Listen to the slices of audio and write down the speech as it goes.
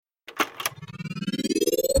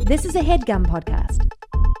This is a HeadGum podcast.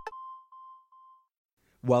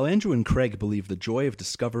 While Andrew and Craig believe the joy of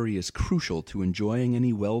discovery is crucial to enjoying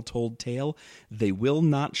any well-told tale, they will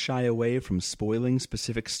not shy away from spoiling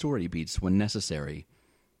specific story beats when necessary.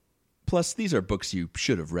 Plus, these are books you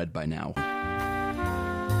should have read by now.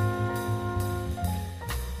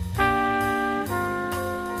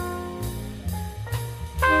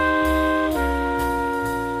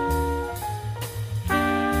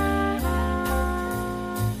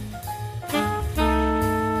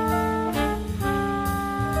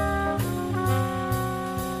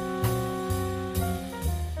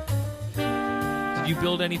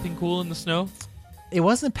 Build anything cool in the snow? It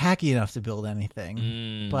wasn't packy enough to build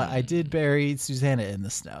anything, but I did bury Susanna in the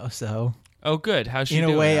snow, so... Oh, good. How's she doing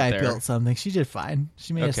in a way, out I there? built something. She did fine.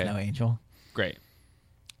 She made a snow angel. Great.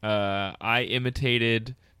 I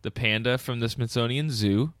imitated the panda from the Smithsonian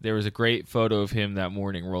Zoo. There was a great photo of him that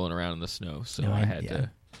morning rolling around in the snow, so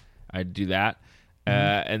I'd do that.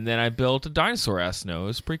 And then I built a dinosaur-ass snow. It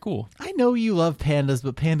was pretty cool. I know you love pandas,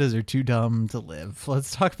 but pandas are too dumb to live.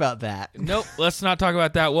 Let's talk about that. Nope, let's not talk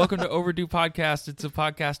about that. Welcome to Overdue Podcast. It's a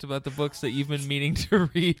podcast about the books that you've been meaning to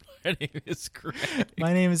read. My name is Craig.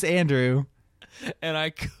 My name is Andrew. And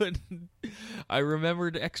I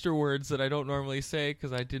remembered extra words that I don't normally say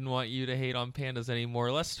because I didn't want you to hate on pandas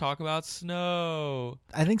anymore. Let's talk about snow.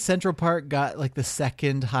 I think Central Park got like the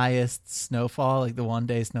second highest snowfall, like the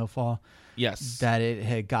one-day snowfall. Yes. That it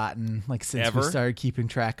had gotten like since we Ever? started keeping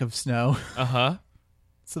track of snow. Uh-huh.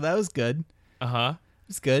 So that was good. Uh-huh. It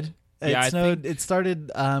was good. Yeah, it snowed. It started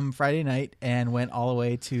Friday night and went all the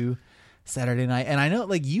way to Saturday night. And I know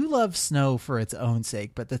like you love snow for its own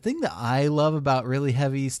sake, but the thing that I love about really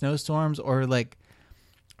heavy snowstorms or like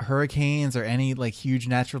hurricanes or any like huge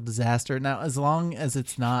natural disaster, now as long as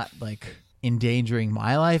it's not like endangering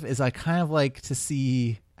my life, is I kind of like to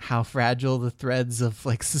see how fragile the threads of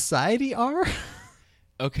like society are.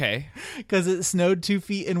 Okay. Because it snowed 2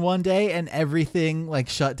 feet in one day and everything like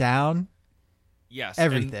shut down. Yes.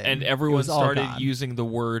 Everything. And everyone started using the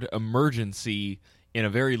word emergency in a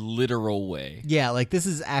very literal way. Yeah, like this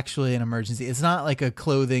is actually an emergency. It's not like a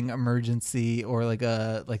clothing emergency or like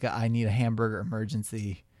a I need a hamburger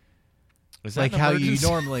emergency. Is that like an how emergency?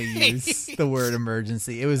 you normally use the word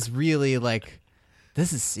emergency. It was really like,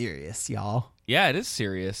 this is serious, y'all. Yeah, it is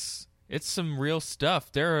serious. It's some real stuff.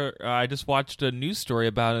 I just watched a news story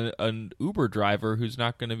about an Uber driver who's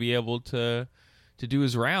not going to be able to do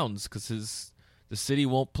his rounds because the city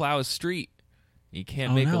won't plow his street. He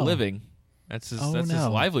can't make a living. That's his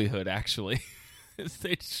livelihood, actually.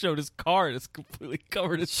 They showed his car and it's completely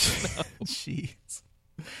covered in snow. Jeez.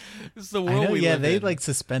 This is the world we live in. They like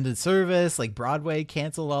suspended service, like Broadway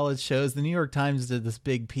canceled all its shows. The New York Times did this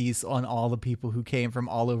big piece on all the people who came from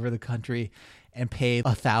all over the country and paid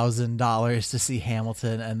 $1,000 to see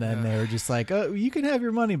Hamilton, and then they were just like, "Oh, you can have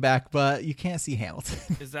your money back, but you can't see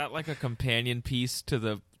Hamilton." Is that like a companion piece to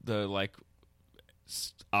the like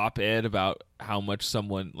op-ed about how much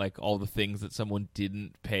someone, like all the things that someone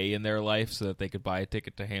didn't pay in their life so that they could buy a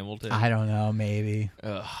ticket to Hamilton? I don't know, maybe.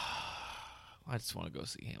 I just want to go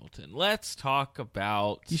see Hamilton. Let's talk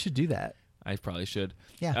about... You should do that. I probably should.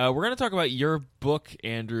 Yeah. We're going to talk about your book,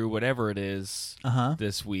 Andrew, whatever it is,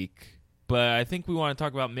 this week. But I think we want to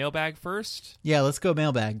talk about mailbag first. Yeah, let's go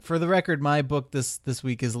mailbag. For the record, my book this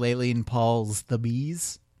week is Laline Paull's The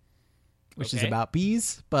Bees, which is about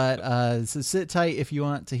bees. But so sit tight if you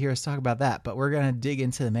want to hear us talk about that. But we're going to dig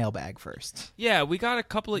into the mailbag first. Yeah, we got a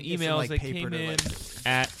couple of emails that came in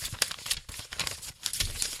at...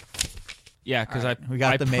 Yeah, because we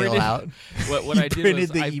got the mail out. What I did was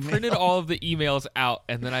I printed all of the emails out,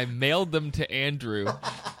 and then I mailed them to Andrew,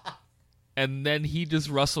 and then he just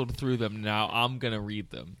rustled through them. Now I'm going to read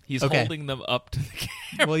them. He's holding them up to the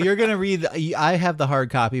camera. Well, you're going to read... I have the hard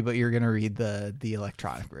copy, but you're going to read the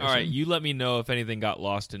electronic version. All right, you let me know if anything got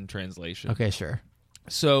lost in translation. Okay, sure.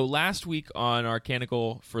 So last week on our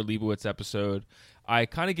Canonical for Leibowitz episode, I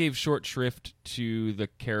kind of gave short shrift to the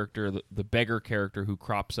character, the beggar character who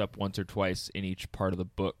crops up once or twice in each part of the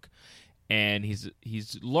book. And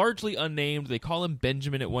he's largely unnamed. They call him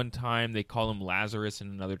Benjamin at one time. They call him Lazarus in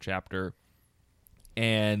another chapter.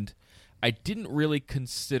 And I didn't really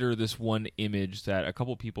consider this one image that a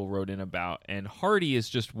couple people wrote in about. And Hardy is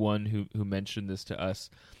just one who mentioned this to us.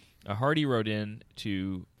 Hardy wrote in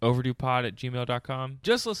to overduepod@gmail.com.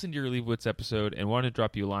 Just listened to your Leibowitz episode and wanted to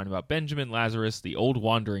drop you a line about Benjamin Lazarus, the old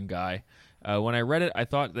wandering guy. When I read it, I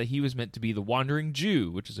thought that he was meant to be the wandering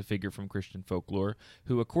Jew, which is a figure from Christian folklore,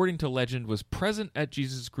 who, according to legend, was present at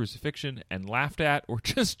Jesus' crucifixion and laughed at or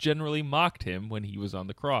just generally mocked him when he was on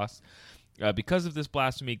the cross. Because of this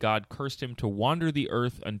blasphemy, God cursed him to wander the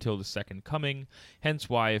earth until the second coming. Hence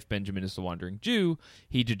why, if Benjamin is the wandering Jew,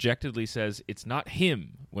 he dejectedly says it's not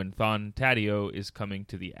him when Thon Taddeo is coming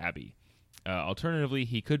to the abbey. Alternatively,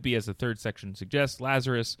 he could be, as the third section suggests,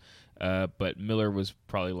 Lazarus, but Miller was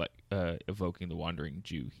probably evoking the wandering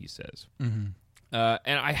Jew, he says. Mm-hmm.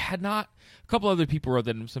 And I had not, a couple other people wrote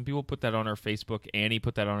that, and some people put that on our Facebook. Annie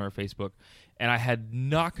put that on our Facebook, and I had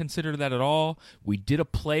not considered that at all. We did a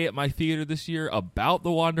play at my theater this year about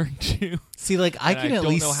the Wandering Jew. See, like, I can at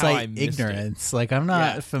least cite ignorance. Like, I'm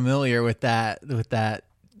not familiar with that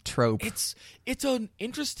trope. It's an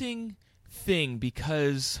interesting thing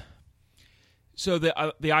because, so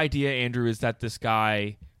the idea, Andrew, is that this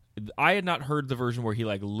guy, I had not heard the version where he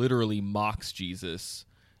like literally mocks Jesus,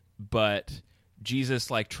 but Jesus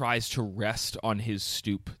like tries to rest on his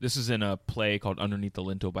stoop. This is in a play called Underneath the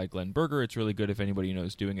Lintel by Glenn Berger. It's really good. If anybody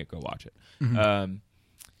knows doing it, go watch it. Mm-hmm.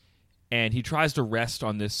 And he tries to rest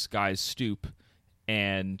on this guy's stoop,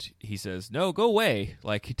 and he says, "No, go away."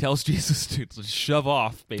 Like, he tells Jesus to shove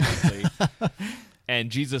off, basically. And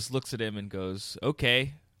Jesus looks at him and goes,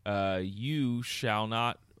 "Okay, you shall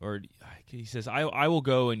not," or he says, I will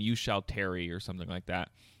go and you shall tarry," or something like that.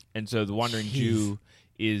 And so the wandering Jew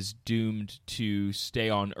is doomed to stay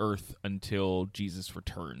on earth until Jesus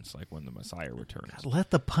returns, like when the Messiah returns. God,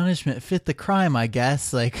 let the punishment fit the crime, I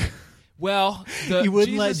guess. Like, well, you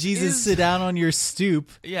wouldn't let Jesus sit down on your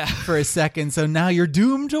stoop for a second, so now you're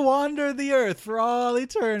doomed to wander the earth for all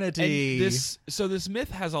eternity. And this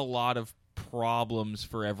myth has a lot of problems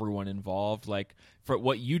for everyone involved. Like, for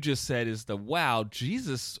what you just said is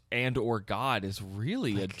Jesus and or God is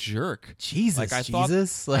really a jerk. Jesus, like, I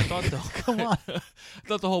Jesus, thought come on. I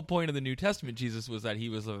thought the whole point of the New Testament Jesus was that he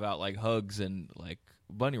was about like hugs and like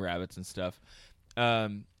bunny rabbits and stuff.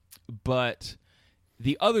 But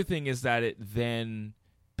the other thing is that it then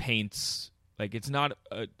paints, like, it's not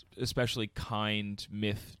a especially kind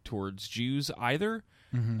myth towards Jews either.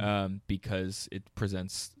 Mm-hmm. Because it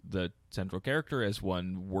presents the central character as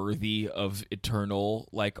one worthy of eternal,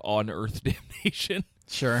 like, on-earth damnation.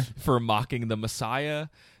 Sure. For mocking the Messiah.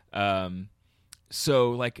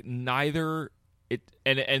 So, like, neither it,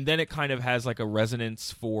 and then it kind of has like a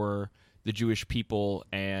resonance for the Jewish people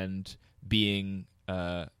and being,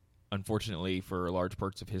 unfortunately, for large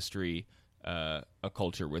parts of history, a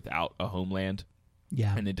culture without a homeland.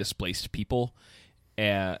 Yeah. And a displaced people.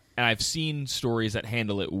 And I've seen stories that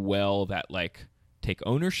handle it well, that like take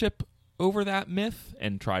ownership over that myth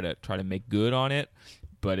and try to make good on it.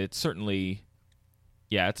 But it's certainly,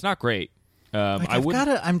 it's not great.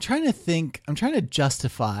 I'm trying to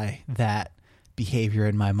justify that behavior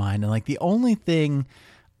in my mind, and like the only thing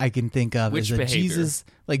I can think of is that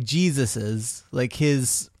Jesus's like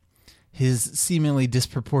his seemingly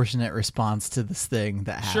disproportionate response to this thing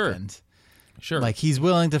that happened. Sure. Like, he's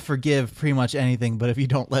willing to forgive pretty much anything, but if you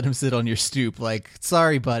don't let him sit on your stoop, like,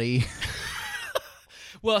 sorry, buddy.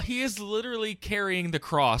 Well, he is literally carrying the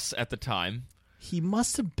cross at the time. He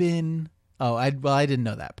must have been. Oh, I didn't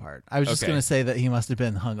know that part. I was just going to say that he must have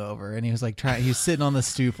been hungover, and he was like he was sitting on the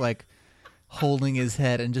stoop, like holding his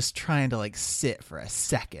head and just trying to like sit for a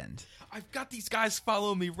second. I've got these guys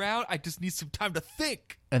following me around. I just need some time to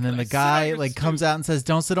think. And then the guy like comes out and says,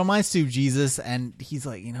 "Don't sit on my stoop, Jesus." And he's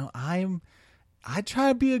like, I try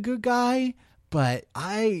to be a good guy, but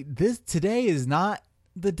today is not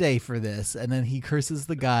the day for this. And then he curses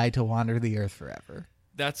the guy to wander the earth forever.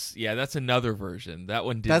 That's another version. That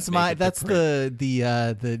one didn't. That's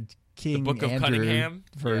the King the Book of Andrew Cunningham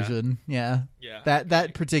version. Yeah.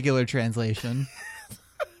 That particular translation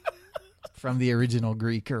from the original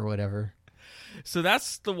Greek or whatever. So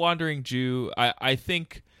that's the wandering Jew. I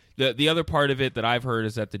think the other part of it that I've heard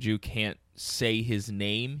is that the Jew can't say his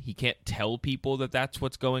name. He can't tell people that that's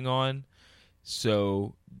what's going on.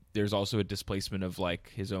 So there's also a displacement of like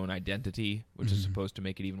his own identity, which is supposed to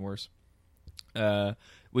make it even worse.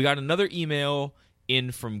 We got another email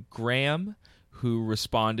in from Graham, who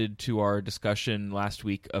responded to our discussion last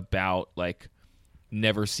week about like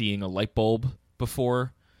never seeing a light bulb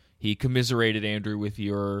before. He commiserated, Andrew, with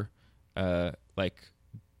your like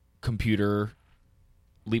computer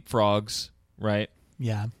leapfrogs, right?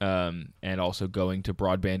 Yeah. And also going to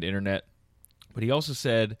broadband internet. But he also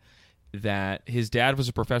said that his dad was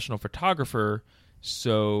a professional photographer,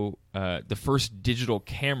 so the first digital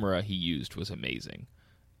camera he used was amazing,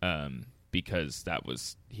 because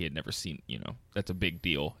he had never seen, that's a big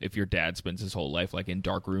deal if your dad spends his whole life like in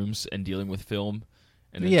dark rooms and dealing with film.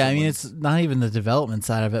 And yeah, I mean, it's not even the development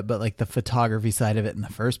side of it, but like the photography side of it in the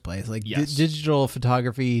first place. Like yes. Digital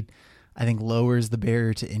photography, I think lowers the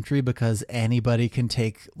barrier to entry because anybody can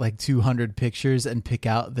take like 200 pictures and pick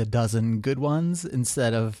out the dozen good ones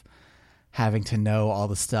instead of having to know all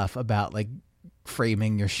the stuff about like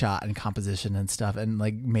framing your shot and composition and stuff and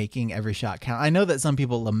like making every shot count. I know that some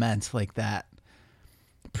people lament like that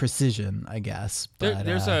precision, I guess. But,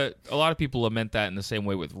 there's a lot of people lament that in the same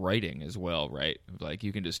way with writing as well, right? Like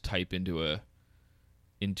you can just type into a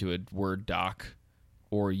Word doc,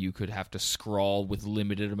 or you could have to scrawl with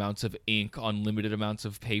limited amounts of ink on limited amounts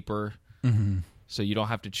of paper. Mm-hmm. So you don't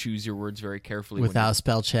have to choose your words very carefully. Without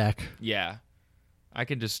spell check. Yeah. I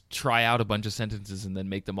can just try out a bunch of sentences and then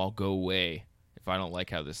make them all go away if I don't like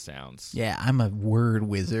how this sounds. Yeah, I'm a word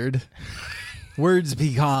wizard. Words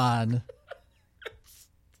be gone.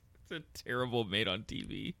 It's a terrible made on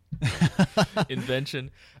TV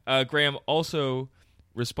invention. Graham also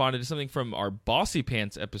responded to something from our Bossy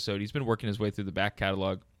Pants episode. He's been working his way through the back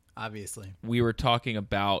catalog. Obviously. We were talking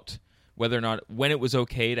about whether or not when it was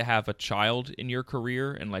okay to have a child in your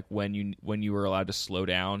career and like when you were allowed to slow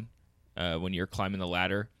down when you're climbing the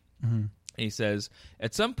ladder. Mm-hmm. And he says,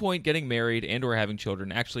 at some point, getting married and or having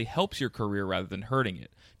children actually helps your career rather than hurting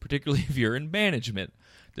it, particularly if you're in management.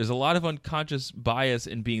 There's a lot of unconscious bias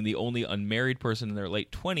in being the only unmarried person in their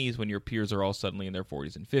late 20s when your peers are all suddenly in their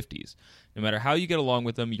 40s and 50s. No matter how you get along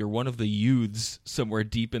with them, you're one of the youths somewhere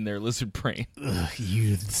deep in their lizard brain. Ugh,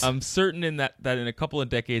 youths. I'm certain in that in a couple of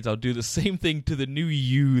decades, I'll do the same thing to the new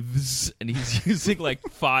youths. And he's using like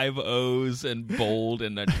 5 O's and bold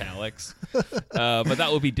and italics. But that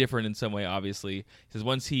will be different in some way, obviously. He says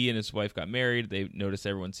once he and his wife got married, they noticed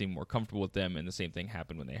everyone seemed more comfortable with them. And the same thing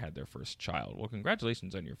happened when they had their first child. Well,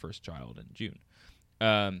 congratulations on your first child in June.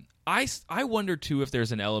 I wonder, too, if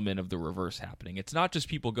there's an element of the reverse happening. It's not just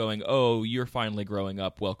people going, oh, you're finally growing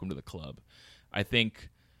up, welcome to the club. I think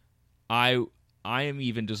I am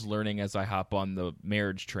even just learning as I hop on the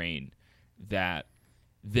marriage train that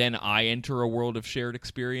then I enter a world of shared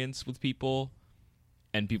experience with people,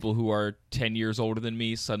 and people who are 10 years older than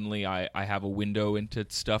me, suddenly I have a window into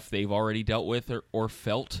stuff they've already dealt with or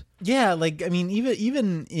felt. Yeah, like, I mean,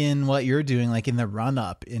 even in what you're doing, like in the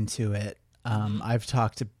run-up into it, I've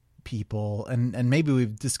talked to people, and maybe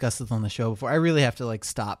we've discussed this on the show before. I really have to like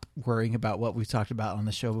stop worrying about what we've talked about on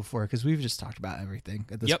the show before because we've just talked about everything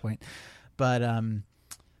at this point. But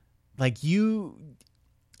like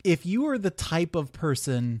if you are the type of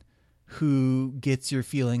person who gets your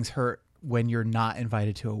feelings hurt when you're not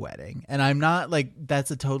invited to a wedding, and I'm not like,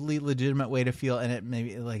 that's a totally legitimate way to feel, and it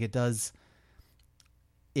maybe like it does.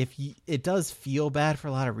 It does feel bad for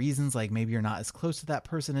a lot of reasons, like maybe you're not as close to that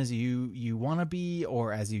person as you want to be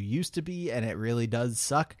or as you used to be, and it really does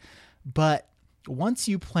suck. But once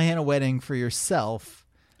you plan a wedding for yourself,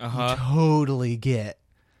 you totally get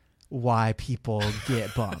why people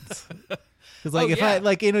get bumped. Because like if I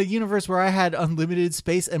like in a universe where I had unlimited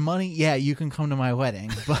space and money, yeah, you can come to my wedding,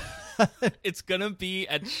 but it's gonna be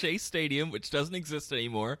at Shea Stadium, which doesn't exist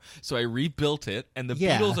anymore. So I rebuilt it, and the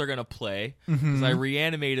Beatles are gonna play because I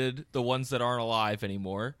reanimated the ones that aren't alive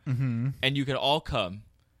anymore. Mm-hmm. And you can all come,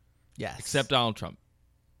 yes, except Donald Trump.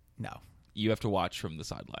 No, you have to watch from the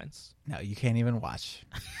sidelines. No, you can't even watch.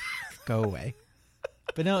 Go away.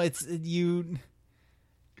 But no, it's you.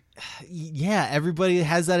 Yeah, everybody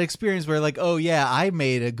has that experience where like, oh yeah, I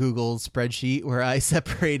made a Google spreadsheet where I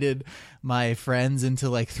separated my friends into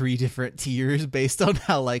like 3 different tiers based on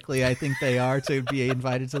how likely I think they are to be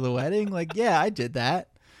invited to the wedding. Like, yeah, I did that.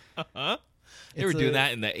 They were doing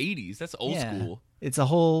that in the 80s. That's old school. It's a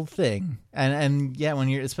whole thing. And yeah,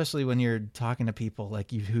 especially when you're talking to people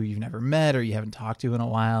like who you've never met or you haven't talked to in a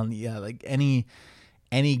while, and yeah, like any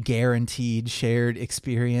guaranteed shared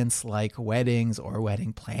experience like weddings or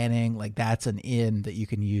wedding planning, like that's an in that you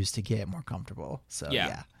can use to get more comfortable. So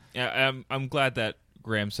yeah. I'm glad that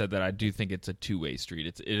Graham said that. I do think it's a two-way street.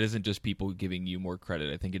 It isn't just people giving you more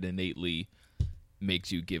credit. I think it innately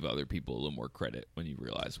makes you give other people a little more credit when you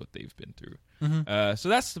realize what they've been through. Mm-hmm. So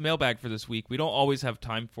that's the mailbag for this week. We don't always have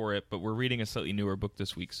time for it, but we're reading a slightly newer book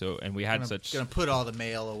this week. And we had gonna put all the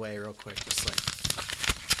mail away real quick, just like.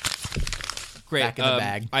 Great. Back in the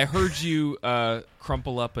bag. I heard you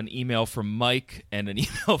crumple up an email from Mike and an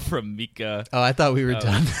email from Mika. Oh, I thought we were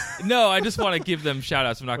done. No, I just want to give them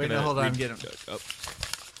shout-outs. I'm not going to... hold on. I'm getting... Oh.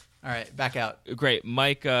 All right, back out. Great.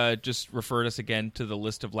 Mike just referred us again to the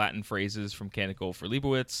list of Latin phrases from Canticle for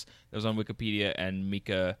Leibowitz that was on Wikipedia, and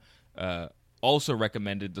Mika also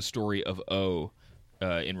recommended the story of O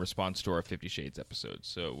in response to our 50 Shades episode.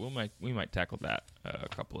 So we might tackle that a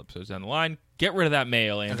couple episodes down the line. Get rid of that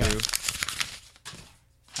mail, Andrew. Okay.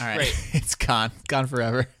 All right. Great. It's gone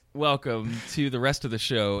forever. Welcome to the rest of the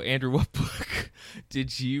show. Andrew, what book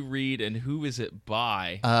did you read, and who is it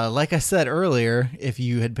by? Like I said earlier, if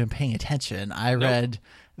you had been paying attention, I read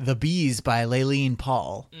The Bees by Laline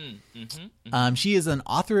Paull. She is an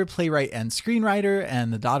author, playwright, and screenwriter,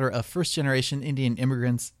 and the daughter of first-generation Indian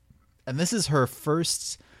immigrants. And this is her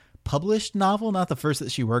first published novel, not the first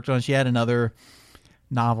that she worked on. She had another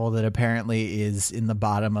novel that apparently is in the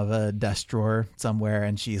bottom of a desk drawer somewhere,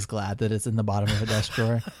 and she's glad that it's in the bottom of a desk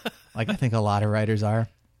drawer. Like I think a lot of writers are.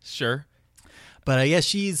 Sure. But yeah,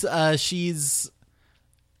 she's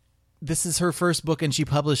this is her first book, and she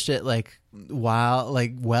published it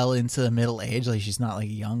well into middle age. Like she's not like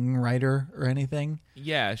a young writer or anything.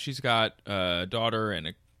 Yeah, she's got a daughter and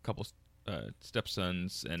a couple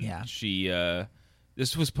stepsons, and she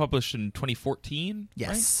this was published in 2014.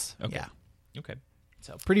 Yes. Right? Okay. Yeah. Okay.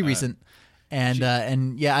 So pretty recent.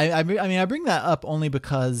 And yeah, I mean I bring that up only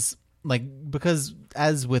because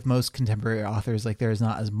as with most contemporary authors, like there is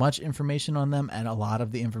not as much information on them, and a lot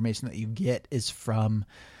of the information that you get is from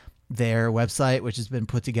their website, which has been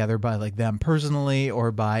put together by like them personally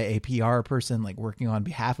or by a PR person like working on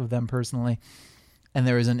behalf of them personally. And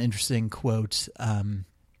there is an interesting quote.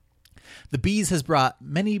 The Bees has brought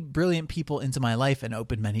many brilliant people into my life and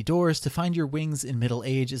opened many doors. To find your wings in middle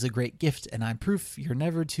age is a great gift, and I'm proof you're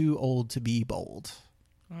never too old to be bold.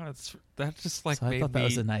 Oh, that just like so I thought that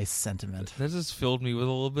was a nice sentiment. That just filled me with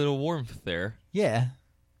a little bit of warmth there. Yeah,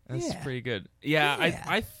 that's pretty good. Yeah.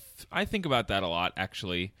 I think about that a lot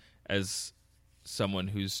actually, as someone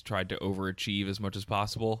who's tried to overachieve as much as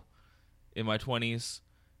possible in my 20s.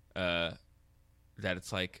 That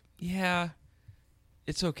it's like, yeah,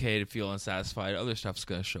 it's okay to feel unsatisfied. Other stuff's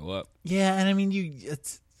gonna show up. Yeah, and I mean,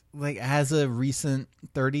 it's like as a recent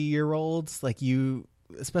 30-year-old, like you.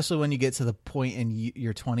 Especially when you get to the point in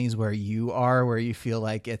your 20s where you feel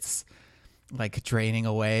like it's like draining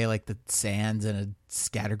away like the sands in a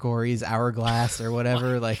Scattergories hourglass or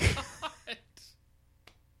whatever. Like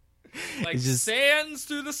just sands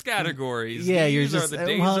through the Scattergories. Yeah, These you're just are the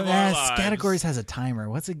days of our lives. Scattergories has a timer.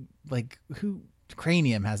 What's it like? Who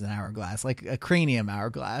Cranium has an hourglass? Like a cranium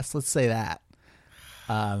hourglass. Let's say that.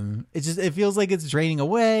 It feels like it's draining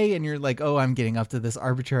away, and you're like, oh, I'm getting up to this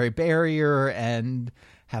arbitrary barrier, and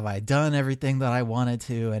have I done everything that I wanted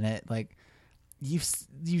to? And it like you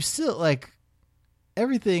still like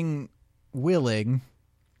everything willing,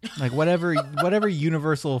 like whatever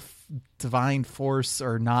universal divine force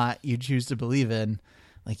or not you choose to believe in,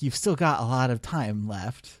 like you've still got a lot of time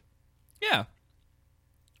left. Yeah,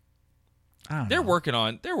 they're working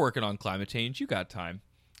on climate change. You got time.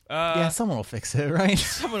 Yeah, someone will fix it, right?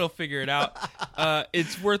 Someone will figure it out.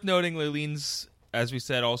 It's worth noting Laline's, as we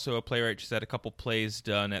said, also a playwright. She's had a couple plays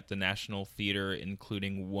done at the National Theater,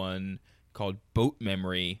 including one called Boat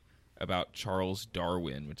Memory about Charles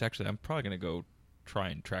Darwin, which actually I'm probably going to go try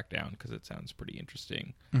and track down because it sounds pretty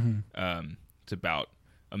interesting. Mm-hmm. It's about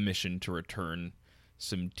a mission to return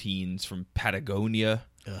some teens from Patagonia.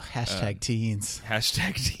 Hashtag teens.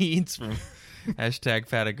 Hashtag teens from hashtag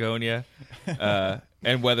Patagonia.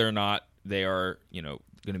 And whether or not they are,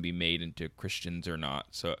 going to be made into Christians or not.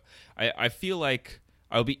 So I feel like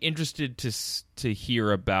I'll be interested to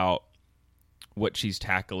hear about what she's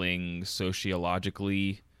tackling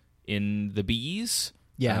sociologically in The Bees.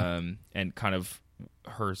 Yeah. And kind of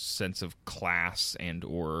her sense of class and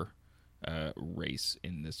or race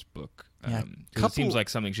in this book. It seems like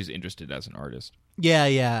something she's interested as an artist.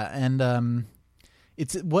 Yeah, and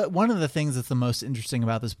it's one of the things that's the most interesting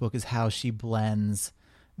about this book is how she blends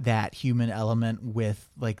that human element with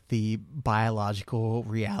like the biological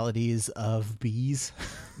realities of bees.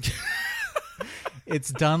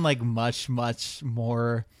 It's done like much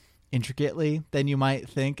more intricately than you might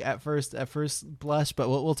think at first blush, but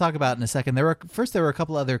we'll talk about in a second. There were a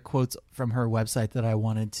couple other quotes from her website that I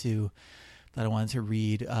wanted to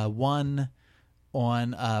read. One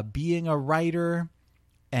on being a writer,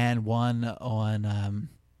 and one on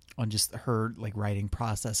just her like writing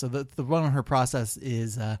process. So the one on her process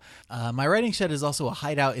is my writing shed is also a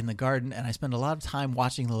hideout in the garden, and I spend a lot of time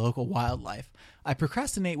watching the local wildlife. I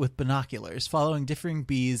procrastinate with binoculars, following differing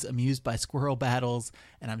bees, amused by squirrel battles,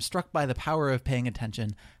 and I'm struck by the power of paying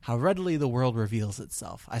attention, how readily the world reveals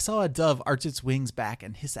itself. I saw a dove arch its wings back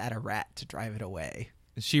and hiss at a rat to drive it away.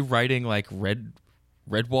 Is she writing like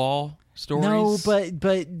Redwall stories? No,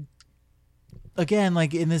 but again,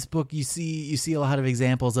 like in this book, you see a lot of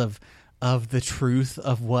examples of the truth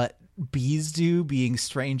of what bees do being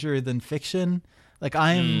stranger than fiction. Like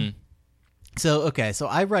So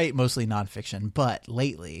I write mostly nonfiction, but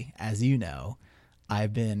lately, as you know,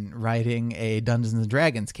 I've been writing a Dungeons and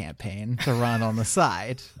Dragons campaign to run on the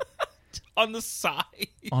side. On the side?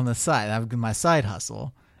 On the side. I've got my side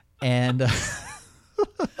hustle. And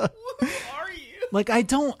Who are you? Like I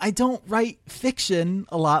don't write fiction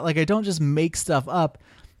a lot. Like I don't just make stuff up.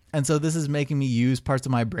 And so this is making me use parts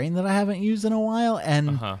of my brain that I haven't used in a while.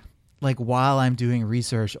 And like while I'm doing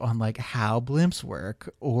research on like how blimps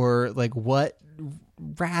work or like what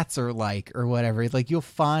rats are like or whatever, like you'll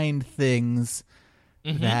find things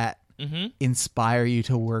that inspire you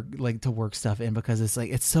to work stuff in, because it's like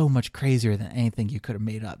it's so much crazier than anything you could have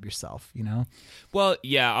made up yourself, you know? Well,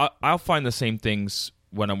 yeah, I'll find the same things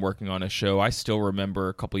when I'm working on a show. I still remember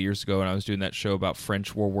a couple years ago when I was doing that show about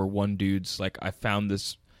French World War I dudes, like I found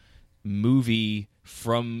this movie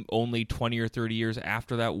from only 20 or 30 years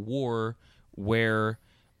after that war where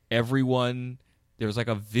everyone, there was like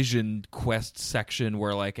a vision quest section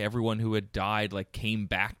where like everyone who had died like came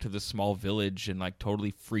back to the small village and like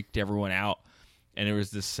totally freaked everyone out. And there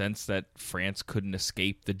was this sense that France couldn't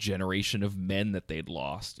escape the generation of men that they'd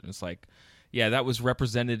lost. And it's like, yeah, that was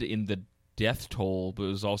represented in the death toll, but it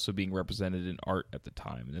was also being represented in art at the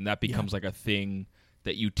time. And then that becomes like a thing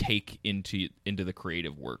that you take into the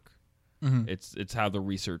creative work. It's how the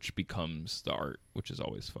research becomes the art, which is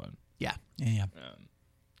always fun. Yeah.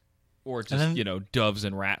 Or just, doves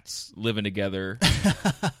and rats living together.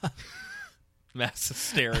 Mass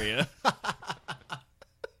hysteria.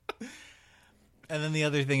 And then the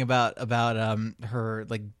other thing about her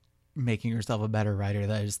like making herself a better writer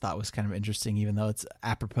that I just thought was kind of interesting, even though it's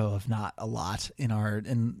apropos of not a lot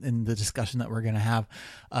in the discussion that we're going to have.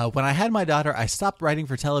 When I had my daughter, I stopped writing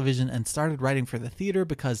for television and started writing for the theater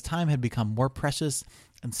because time had become more precious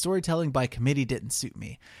and storytelling by committee didn't suit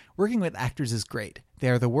me. Working with actors is great. They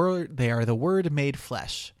are the word made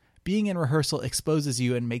flesh. Being in rehearsal exposes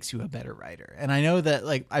you and makes you a better writer. And I know that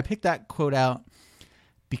like I picked that quote out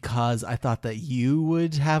because I thought that you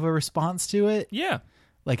would have a response to it. Yeah.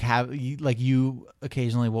 You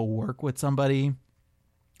occasionally will work with somebody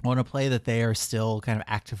on a play that they are still kind of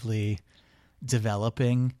actively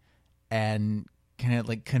developing and kind of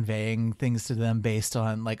like conveying things to them based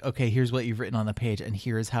on like, okay, here's what you've written on the page and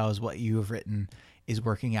here's how what you have written is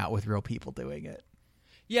working out with real people doing it.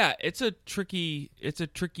 Yeah, it's a tricky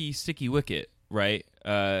sticky wicket, right?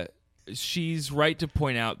 She's right to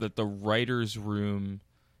point out that the writer's room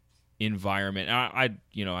environment, I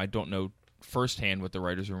don't know firsthand what the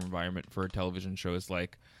writer's room environment for a television show is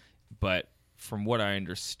like, but from what I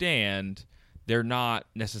understand, they're not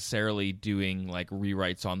necessarily doing like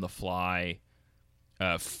rewrites on the fly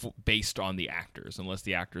based on the actors, unless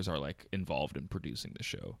the actors are like involved in producing the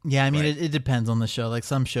show. Yeah, I mean, right? it depends on the show. Like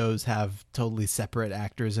some shows have totally separate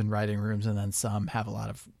actors in writing rooms, and then some have a lot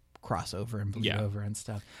of crossover and bleed over and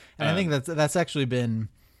stuff. And I think that's actually been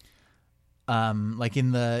like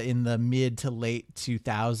in the mid to late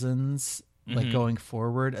 2000s, like going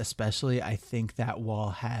forward, especially, I think that wall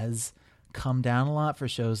has come down a lot for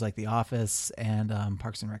shows like The Office and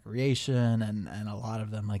Parks and Recreation, and a lot of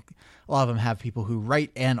them have people who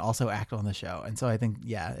write and also act on the show. And so I think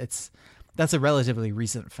that's a relatively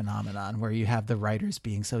recent phenomenon where you have the writers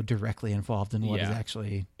being so directly involved in what is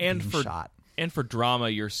actually being shot. And for drama,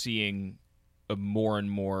 you're seeing a more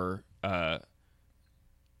and more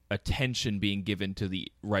attention being given to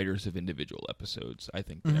the writers of individual episodes, I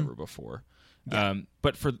think, than ever before. Yeah.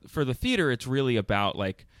 But for the theater, it's really about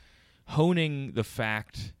like honing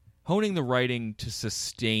the writing to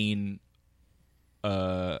sustain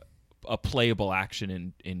a playable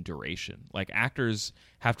action in duration. Like actors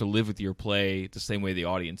have to live with your play the same way the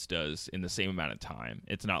audience does in the same amount of time.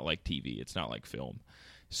 It's not like TV. It's not like film.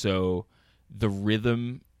 So the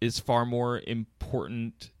rhythm is far more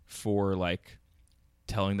important for like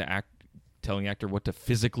telling the actor what to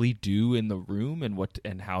physically do in the room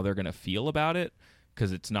and how they're going to feel about it,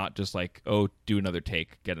 because it's not just like, oh, do another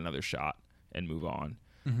take, get another shot, and move on.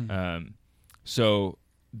 So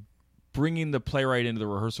bringing the playwright into the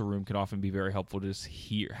rehearsal room can often be very helpful to just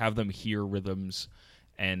have them hear rhythms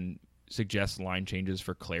and suggest line changes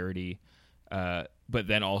for clarity. But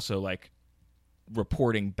then also like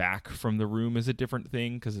reporting back from the room is a different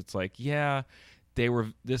thing, because it's like, yeah, they were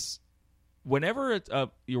this. Whenever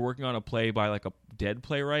you're working on a play by like a dead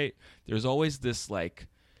playwright, there's always this like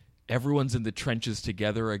everyone's in the trenches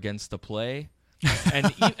together against the play,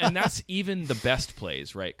 and that's even the best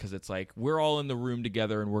plays, right? Because it's like we're all in the room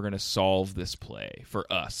together and we're going to solve this play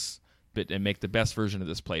for us, and make the best version of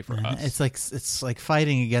this play for us. It's like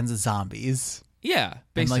fighting against zombies. Yeah,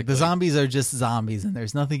 basically. And like the zombies are just zombies, and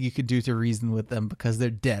there's nothing you could do to reason with them because they're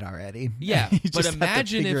dead already. Yeah, but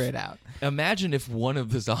imagine if one of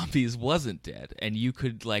the zombies wasn't dead, and you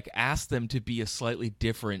could like ask them to be a slightly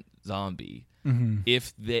different zombie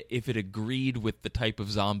if it agreed with the type of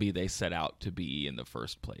zombie they set out to be in the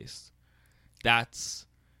first place. That's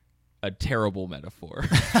a terrible metaphor.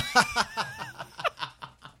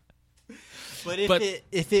 But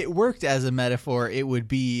if it worked as a metaphor, it would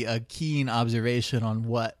be a keen observation on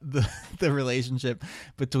what the relationship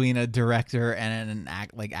between a director and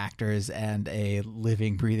actors and a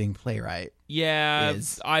living, breathing playwright. Yeah,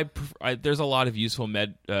 is. There's a lot of useful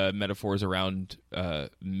metaphors around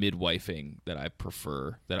midwifing that I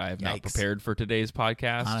prefer that I have not prepared for today's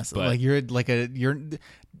podcast. Honestly, but you're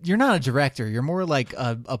not a director. You're more like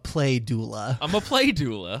a play doula. I'm a play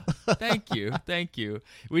doula. Thank you.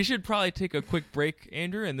 We should probably take a quick break,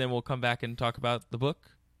 Andrew, and then we'll come back and talk about the book.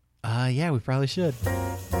 Yeah, we probably should.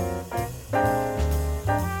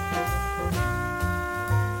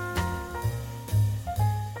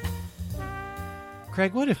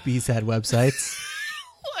 Craig, what if bees had websites?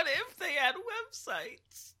 What if they had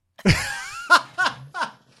websites?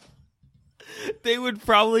 They would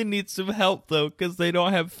probably need some help, though, because they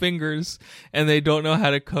don't have fingers and they don't know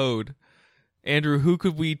how to code. Andrew, who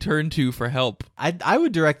could we turn to for help? I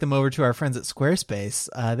would direct them over to our friends at Squarespace.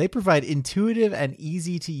 They provide intuitive and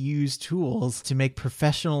easy-to-use tools to make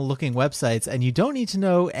professional-looking websites, and you don't need to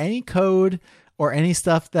know any code or any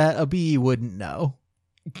stuff that a bee wouldn't know.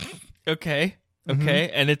 Okay.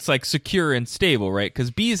 And it's like secure and stable, right?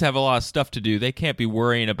 Because bees have a lot of stuff to do. They can't be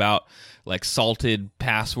worrying about like salted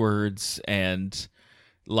passwords and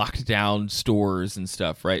locked down stores and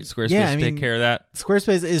stuff, right? Squarespace take care of that.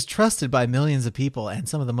 Squarespace is trusted by millions of people and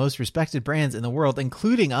some of the most respected brands in the world,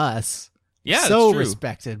 including us. Yeah, so that's true.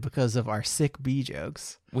 Respected because of our sick bee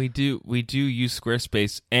jokes. We do use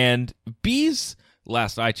Squarespace, and bees,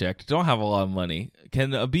 last I checked, don't have a lot of money.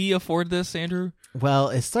 Can a bee afford this, Andrew? Well,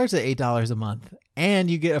 it starts at $8 a month,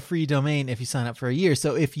 and you get a free domain if you sign up for a year.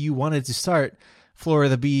 So if you wanted to start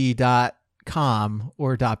florathebee.com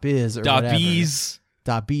or .biz or whatever. .bees.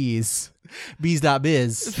 .bees.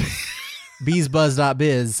 Bees.biz.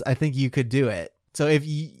 beesbuzz.biz. I think you could do it. So if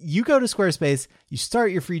you go to Squarespace, you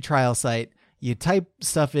start your free trial site, you type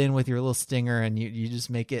stuff in with your little stinger, and you just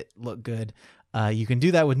make it look good. You can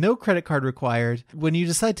do that with no credit card required. When you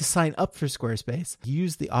decide to sign up for Squarespace,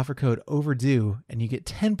 use the offer code OVERDUE and you get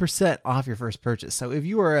 10% off your first purchase. So if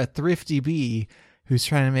you are a thrifty bee who's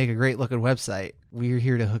trying to make a great looking website, we're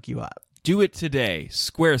here to hook you up. Do it today.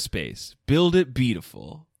 Squarespace. Build it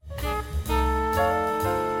beautiful.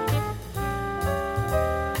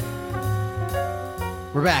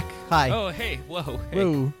 We're back. Hi. Oh, hey. Whoa. Hey.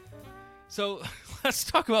 Whoa. So let's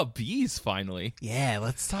talk about bees finally. Yeah,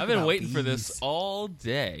 let's talk about I've been waiting bees. for this all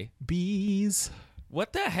day. Bees.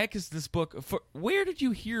 What the heck is this book? Where did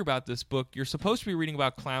you hear about this book? You're supposed to be reading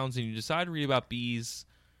about clowns and you decide to read about bees.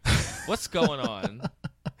 What's going on?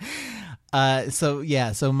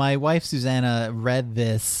 So my wife Susanna read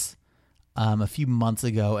this a few months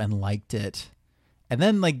ago and liked it. And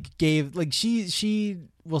then she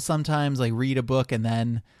will sometimes read a book and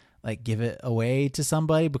then give it away to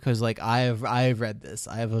somebody because I've read this.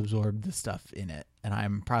 I have absorbed the stuff in it and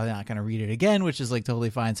I'm probably not going to read it again, which is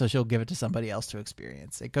totally fine. So she'll give it to somebody else to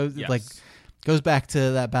experience. It goes goes back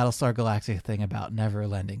to that Battlestar Galactica thing about never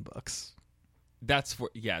lending books. That's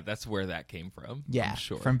where that came from. Yeah, I'm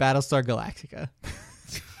sure. From Battlestar Galactica.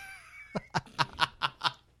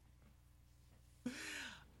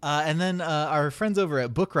 And then our friends over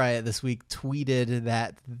at Book Riot this week tweeted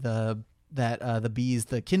that the Bees,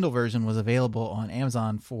 the Kindle version, was available on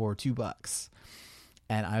Amazon for $2.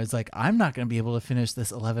 And I was like, I'm not going to be able to finish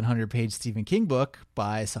this 1,100-page Stephen King book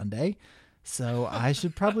by Sunday, so I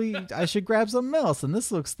should grab something else. And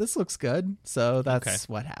this looks good. So that's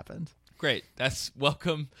what happened. Great. That's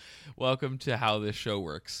welcome to how this show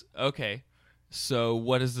works. Okay. So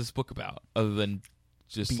what is this book about other than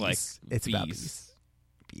just bees. It's bees? About bees.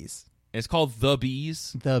 Bees. It's called The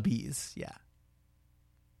Bees? The Bees, yeah.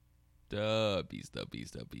 The bees.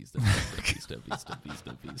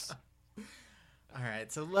 All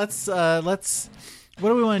right, so let's what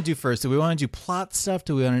do we want to do first? Do we want to do plot stuff?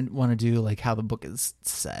 Do we want to do how the book is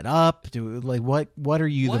set up? Do we, what are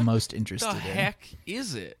you the most interested in? What the heck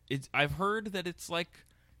is it? I've heard that it's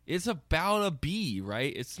about a bee,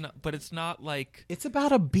 right? It's not it's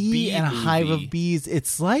about a bee and a hive of bees.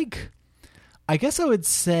 It's I guess I would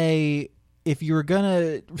say if you were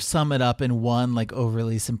gonna sum it up in one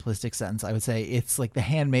overly simplistic sentence, I would say it's The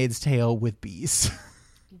Handmaid's Tale with bees.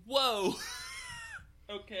 Whoa.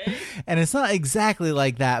 Okay. And it's not exactly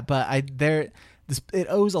like that, but it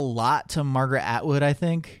owes a lot to Margaret Atwood, I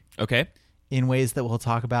think. Okay. In ways that we'll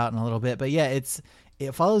talk about in a little bit. But yeah, it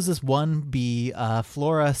follows this one bee,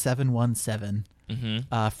 Flora 717,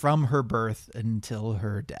 from her birth until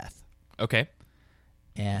her death. Okay.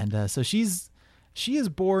 And so she is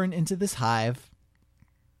born into this hive,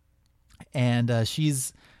 and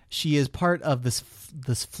she's she is part of this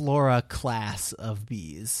flora class of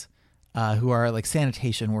bees who are like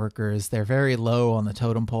sanitation workers. They're very low on the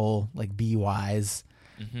totem pole, like bee-wise,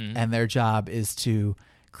 and their job is to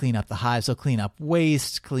clean up the hive. So clean up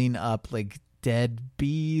waste, clean up like dead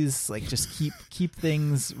bees, like just keep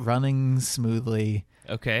things running smoothly.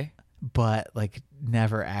 Okay. But like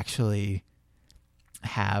never actually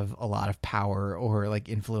have a lot of power or like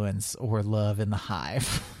influence or love in the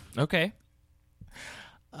hive. Okay.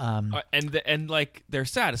 And like they're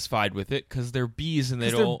satisfied with it because they're bees and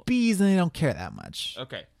they don't. They're bees and they don't care that much.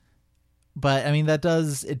 Okay. But I mean it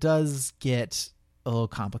does get a little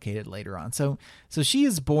complicated later on. So she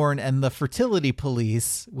is born, and the fertility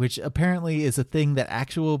police, which apparently is a thing that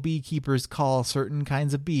actual beekeepers call certain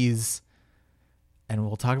kinds of bees, and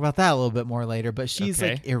we'll talk about that a little bit more later, but she's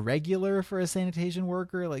like irregular for a sanitation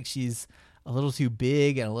worker. Like she's a little too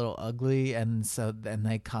big and a little ugly, and so then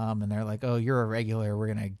they come and they're like, "Oh, you're irregular.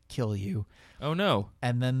 We're going to kill you." Oh no.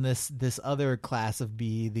 And then this other class of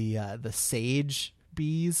bee, the sage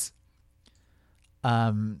bees,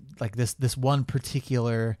 like this one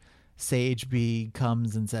particular sage bee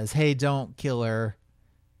comes and says, "Hey, don't kill her.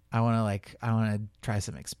 I want to try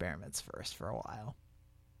some experiments first for a while."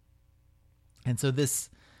 And so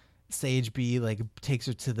this sage bee like takes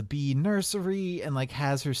her to the bee nursery and like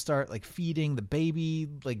has her start like feeding the baby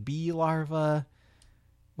like bee larva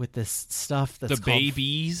with this stuff that's the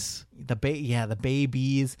babies. The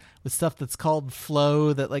babies with stuff that's called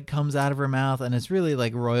flow that like comes out of her mouth, and it's really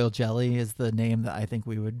like royal jelly is the name that I think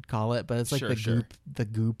we would call it, but it's like the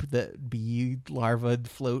goop that bee larvae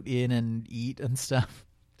float in and eat and stuff.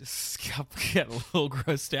 Just get a little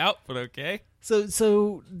grossed out, but okay.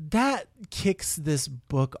 So that kicks this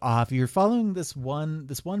book off. You're following this one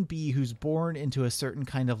bee who's born into a certain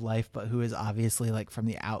kind of life, but who is obviously like from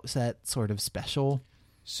the outset sort of special.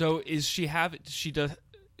 So she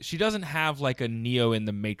doesn't have like a Neo in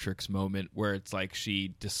the Matrix moment where it's like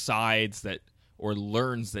she decides that or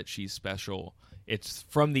learns that she's special. It's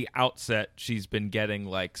from the outset she's been getting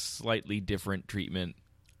like slightly different treatment.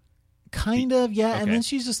 Kind of, yeah. Okay. And then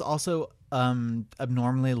she's just also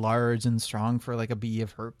abnormally large and strong for like a bee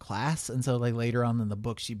of her class, and so like later on in the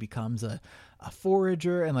book she becomes a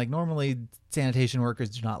forager, and like normally sanitation workers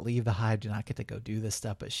do not leave the hive, do not get to go do this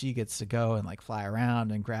stuff, but she gets to go and like fly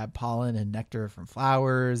around and grab pollen and nectar from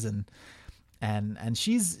flowers, and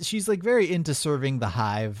she's like very into serving the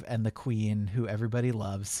hive and the queen, who everybody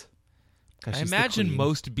loves. I imagine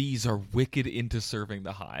most bees are wicked into serving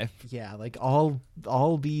the hive. Yeah, like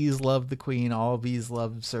all bees love the queen. All bees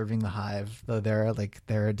love serving the hive, though there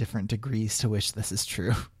are different degrees to which this is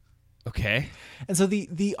true. Okay. And so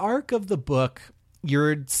the arc of the book,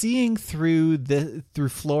 you're seeing through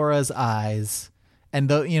Flora's eyes, and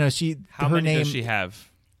though How her many name, does she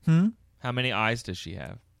have? How many eyes does she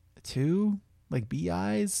have? 2, like bee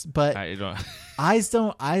eyes, but I don't. eyes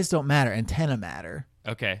don't matter. Antenna matter.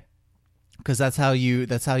 Okay. Because that's how you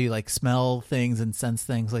like smell things and sense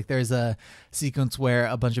things. Like there's a sequence where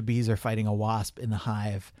a bunch of bees are fighting a wasp in the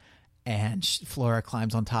hive, and Flora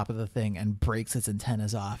climbs on top of the thing and breaks its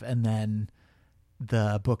antennas off, and then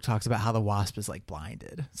the book talks about how the wasp is like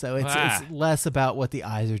blinded. So it's less about what the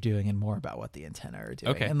eyes are doing and more about what the antenna are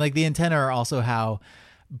doing. Okay. And like the antenna are also how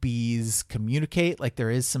bees communicate. Like there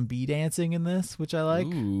is some bee dancing in this, which I like.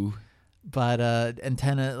 Ooh. But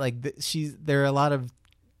antenna, like there are a lot of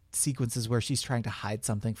sequences where she's trying to hide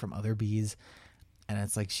something from other bees, and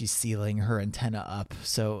it's like she's sealing her antenna up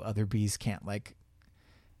so other bees can't like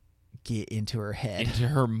get into her head, into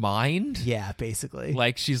her mind. Yeah, basically.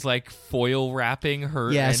 Like she's like foil wrapping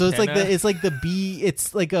her. Yeah, antenna. so it's like the bee.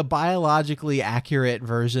 It's like a biologically accurate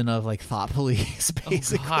version of like thought police.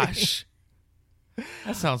 Basically. Oh gosh,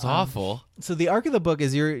 that sounds awful. So the arc of the book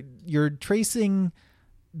is you're tracing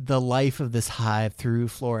the life of this hive through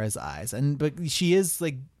Flora's eyes, but she is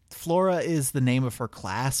like. Flora is the name of her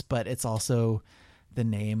class, but it's also the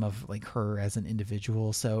name of like her as an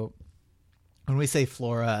individual. So when we say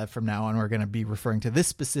Flora from now on, we're going to be referring to this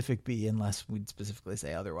specific bee unless we specifically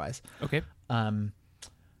say otherwise. Okay.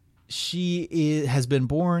 She has been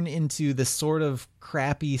born into this sort of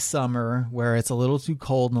crappy summer where it's a little too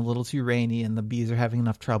cold and a little too rainy, and the bees are having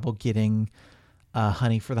enough trouble getting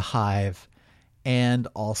honey for the hive. And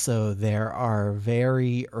also there are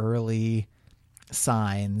very early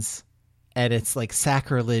signs, and it's like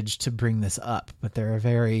sacrilege to bring this up, but there are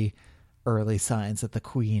very early signs that the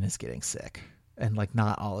queen is getting sick, and like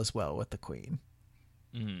not all is well with the queen.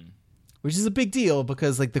 Which is a big deal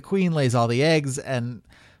because like the queen lays all the eggs, and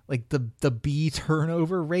like the bee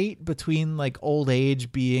turnover rate between like old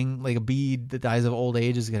age being like a bee that dies of old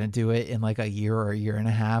age is going to do it in like a year or a year and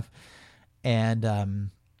a half, and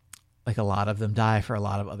like a lot of them die for a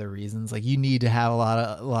lot of other reasons. Like you need to have a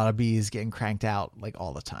lot of bees getting cranked out like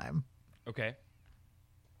all the time. Okay.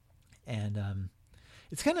 And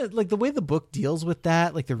it's kind of like the way the book deals with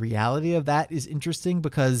that, like the reality of that is interesting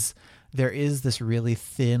because there is this really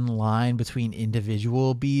thin line between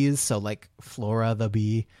individual bees. So like Flora, the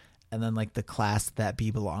bee, and then like the class that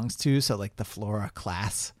bee belongs to. So like the Flora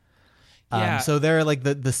class. Yeah. So there are like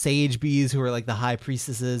the sage bees who are like the high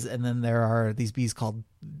priestesses. And then there are these bees called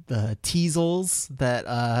the teasels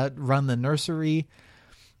that run the nursery.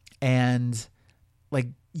 And like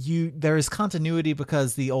there is continuity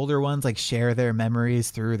because the older ones like share their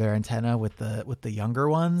memories through their antenna with the younger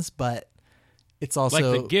ones, but it's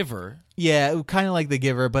also like the giver. Yeah, kind of like the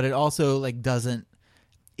giver, but it also like doesn't.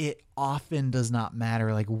 It often does not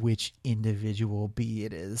matter like which individual bee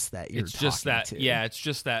it is that you're. It's just that to. Yeah, it's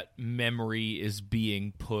just that memory is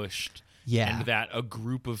being pushed. Yeah, and that a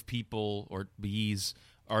group of people or bees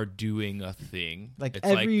are doing a thing. Like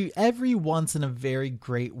it's every once in a very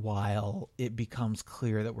great while, it becomes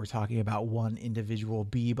clear that we're talking about one individual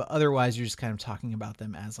bee, but otherwise you're just kind of talking about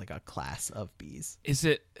them as like a class of bees. Is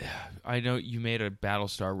it? I know you made a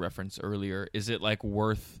Battlestar reference earlier. Is it like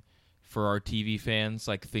worth for our TV fans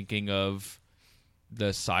like thinking of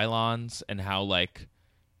the Cylons and how like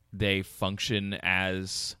they function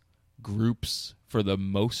as groups for the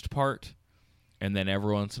most part? And then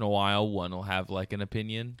every once in a while, one will have like an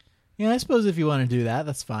opinion. Yeah, I suppose if you want to do that,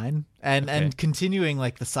 that's fine. And continuing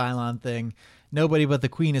like the Cylon thing, nobody but the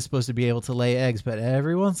queen is supposed to be able to lay eggs, but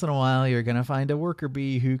every once in a while, you're going to find a worker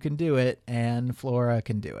bee who can do it, and Flora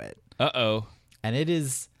can do it. Uh-oh. And it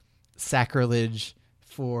is sacrilege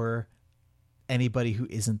for anybody who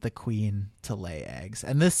isn't the queen to lay eggs.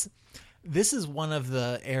 And this is one of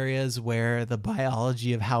the areas where the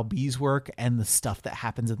biology of how bees work and the stuff that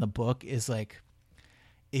happens in the book is like,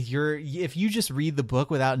 if you just read the book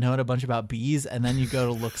without knowing a bunch about bees and then you go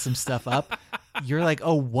to look some stuff up, you're like,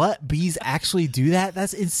 oh, what? Bees actually do that?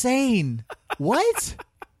 That's insane. What?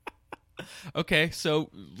 Okay, so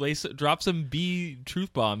drop some bee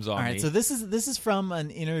truth bombs on me. All right, so this is from an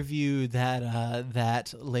interview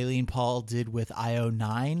that Laline Paull did with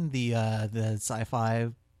IO9, the sci-fi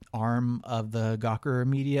arm of the Gawker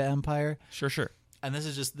media empire. Sure. And this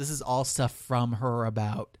is all stuff from her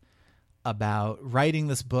about writing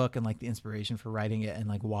this book and like the inspiration for writing it and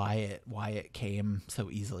like why it came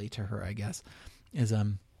so easily to her, I guess.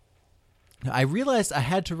 I realized I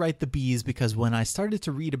had to write the bees because when I started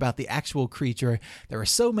to read about the actual creature, there were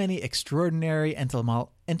so many extraordinary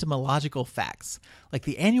entomological facts, like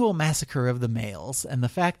the annual massacre of the males and the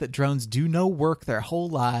fact that drones do no work their whole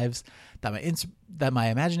lives, that my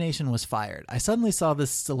imagination was fired. I suddenly saw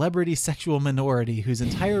this celebrity sexual minority whose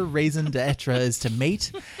entire raison d'etre is to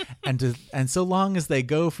mate, and so long as they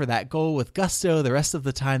go for that goal with gusto, the rest of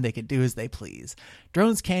the time they can do as they please.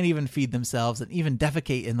 Drones can't even feed themselves and even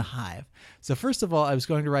defecate in the hive. So first of all, I was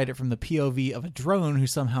going to write it from the POV of a drone who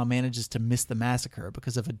somehow manages to miss the massacre,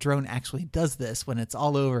 because if a drone actually does this, when it's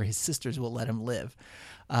all over, his sisters will let him live.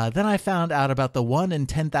 Then I found out about the 1 in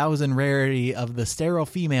 10,000 rarity of the sterile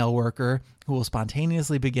female worker who will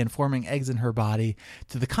spontaneously begin forming eggs in her body,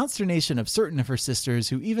 to the consternation of certain of her sisters,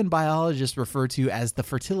 who even biologists refer to as the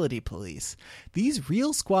fertility police. These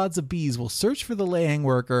real squads of bees will search for the laying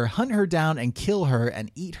worker, hunt her down, and kill her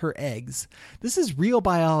and eat her eggs. This is real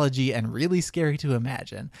biology and really scary to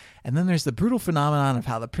imagine. And then there's the brutal phenomenon of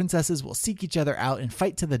how the princesses will seek each other out and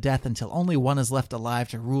fight to the death until only one is left alive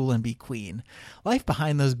to rule and be queen. Life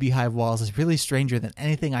behind those beehive walls is really stranger than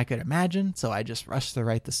anything I could imagine, so I just rushed to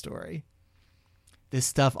write the story. This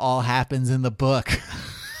stuff all happens in the book.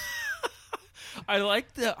 I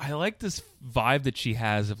like this vibe that she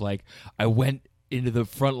has of like, I went into the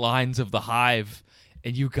front lines of the hive,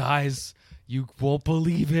 and you guys, you won't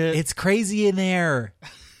believe it. It's crazy in there.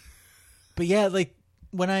 But yeah, like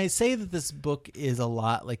when I say that this book is a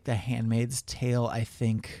lot like The Handmaid's Tale, I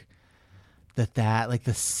think that like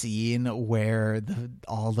the scene where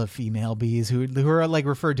all the female bees who are like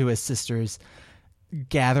referred to as sisters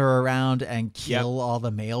gather around and kill all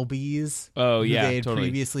the male bees. Oh yeah, they had totally.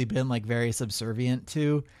 previously been like very subservient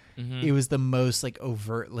to. Mm-hmm. It was the most like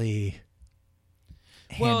overtly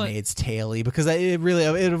Handmaid's Tale-y, because it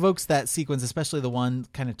evokes that sequence, especially the one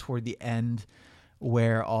kind of toward the end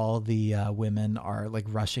where all the women are like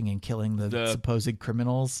rushing and killing the supposed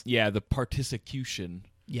criminals. Yeah, the particicution.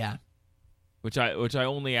 Yeah. Which I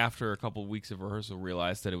only after a couple of weeks of rehearsal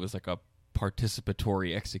realized that it was like a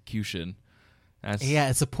participatory execution. Yeah,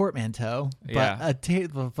 it's a portmanteau, but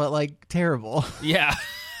but like terrible. Yeah.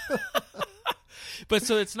 But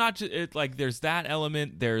so it's not just like there's that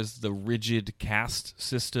element. There's the rigid caste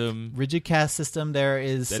system. Rigid caste system. There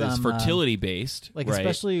is that some, is fertility based, like right?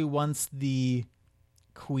 especially once the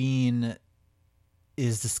queen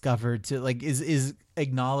is discovered to like is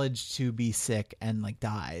acknowledged to be sick and like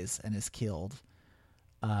dies and is killed.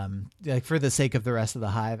 Like for the sake of the rest of the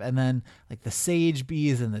hive, and then like the sage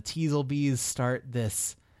bees and the teasel bees start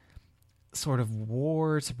this sort of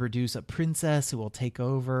war to produce a princess who will take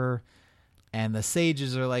over, and the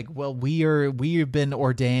sages are like, well, we've been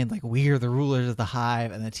ordained, like we are the rulers of the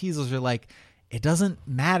hive, and the teasels are like, it doesn't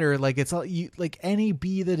matter, like it's all you, like any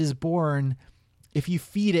bee that is born, if you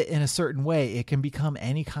feed it in a certain way, it can become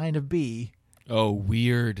any kind of bee. Oh,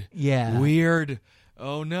 weird. Yeah, weird.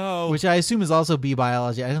 Oh no. Which I assume is also bee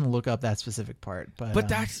biology. I didn't look up that specific part, but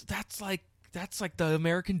that's like the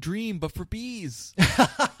American dream, but for bees.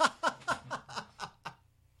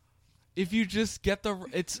 If you just get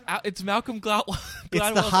it's Malcolm Gladwell.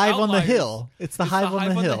 It's the hive on the hill. It's the hive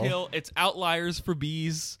on the hill. It's outliers for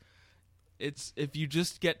bees. It's if you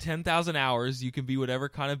just get 10,000 hours, you can be whatever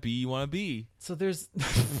kind of bee you want to be. So there's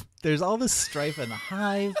all this strife in the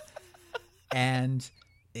hive, and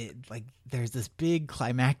it like there's this big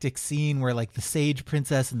climactic scene where like the sage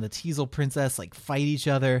princess and the teasel princess like fight each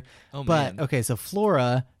other. Oh, but man. Okay, so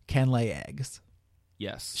Flora can lay eggs.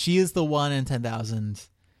 Yes, she is the 1 in 10,000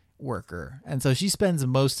 worker, and so she spends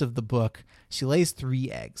most of the book. She lays 3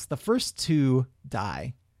 eggs. The first 2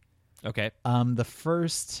 die. Okay. The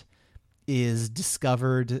first is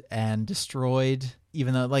discovered and destroyed,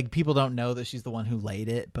 even though like people don't know that she's the one who laid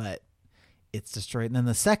it, but it's destroyed. And then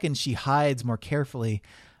the second, she hides more carefully,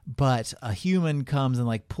 but a human comes and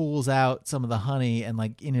like pulls out some of the honey and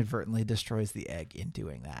like inadvertently destroys the egg in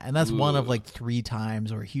doing that. And that's one of like 3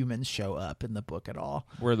 times where humans show up in the book at all.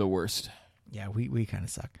 We're the worst. Yeah, we kind of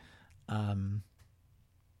suck.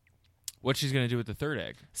 What she's gonna do with the 3rd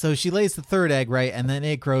egg? So she lays the 3rd egg, right, and then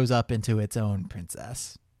it grows up into its own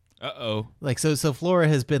princess. Uh-oh. Like so Flora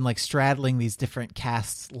has been like straddling these different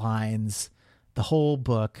caste lines the whole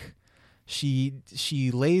book. She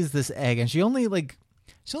lays this egg, and she only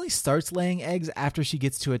starts laying eggs after she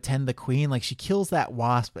gets to attend the queen. Like she kills that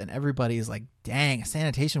wasp, and everybody's like, dang, a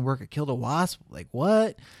sanitation worker killed a wasp? Like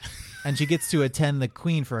what? And she gets to attend the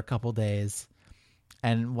queen for a couple days.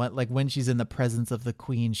 And when she's in the presence of the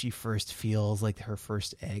queen, she first feels like her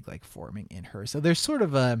first egg like forming in her. So there's sort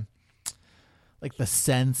of a like the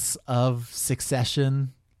sense of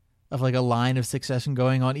succession, of like a line of succession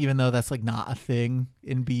going on, even though that's like not a thing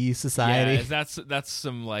in bee society. Yeah, that's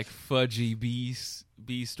some like fudgy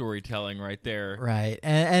bee storytelling right there. Right.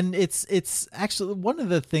 And it's actually one of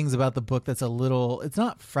the things about the book that's it's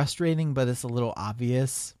not frustrating, but it's a little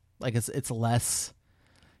obvious. Like it's less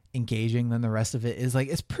engaging than the rest of it is. Like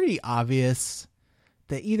it's pretty obvious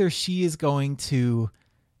that either she is going to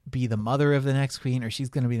be the mother of the next queen, or she's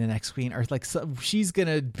going to be the next queen, or like she's going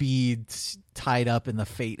to be tied up in the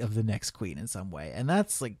fate of the next queen in some way. And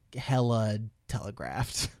that's like hella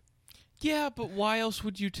telegraphed. Yeah, but why else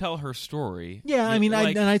would you tell her story? Yeah, I mean,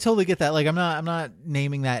 like, I totally get that. Like I'm not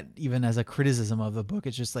naming that even as a criticism of the book.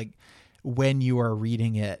 It's just like when you are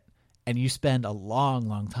reading it and you spend a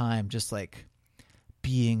long time just like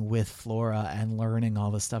being with Flora and learning all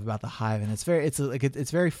this stuff about the hive, and it's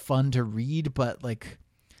very fun to read, but like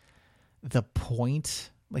the point,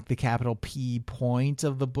 like the capital P point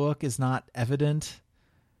of the book is not evident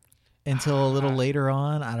until a little later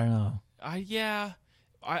on. I don't know.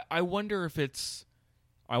 I wonder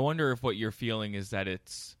if what you're feeling is that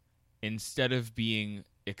it's, instead of being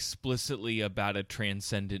explicitly about a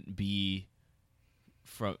transcendent bee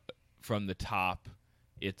from the top,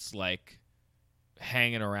 it's like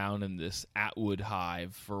hanging around in this Atwood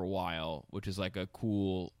hive for a while, which is like a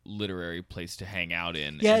cool literary place to hang out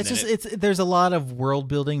in. Yeah, and there's a lot of world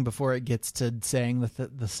building before it gets to saying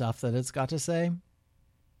the stuff that it's got to say,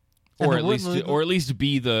 or at least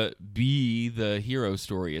be the hero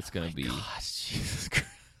story it's going to be. Gosh, Jesus Christ.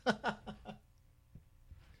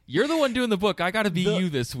 You're the one doing the book. I got to be you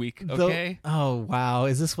this week, okay? Oh wow,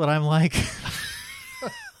 is this what I'm like?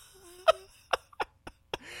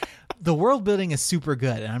 The world building is super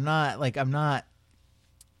good, and I'm not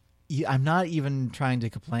even trying to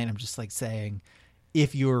complain. I'm just like saying,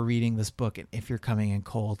 if you're reading this book and if you're coming in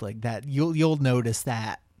cold like that, you'll notice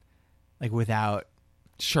that, like without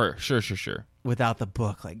sure without the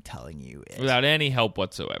book like telling you it. Without any help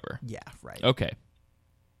whatsoever. Yeah, right. Okay.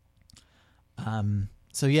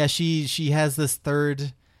 So yeah, she has this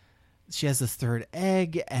third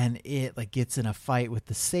egg, and it like gets in a fight with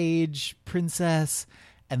the sage princess.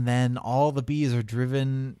 And then all the bees are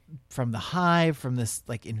driven from the hive, from this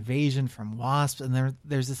like invasion from wasps. And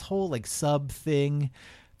there's this whole like sub thing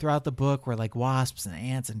throughout the book where like wasps and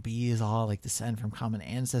ants and bees all like descend from common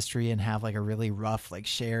ancestry and have like a really rough like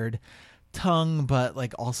shared tongue, but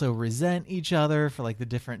like also resent each other for like the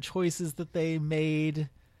different choices that they made.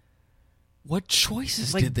 What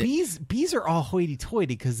choices Like did they? bees are all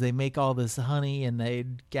hoity-toity because they make all this honey and they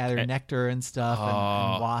gather nectar and stuff,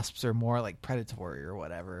 and wasps are more like predatory or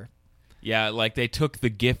whatever. Yeah, like they took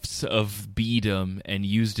the gifts of beedom and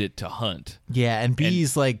used it to hunt. Yeah, and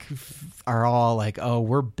bees are all like, oh,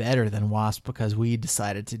 we're better than wasps because we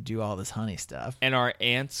decided to do all this honey stuff. And are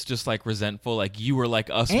ants just like resentful? Like you were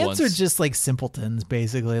like us Ants once. are just like simpletons,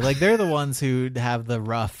 basically. Like they're the ones who have the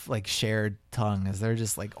rough, like shared tongue, as they're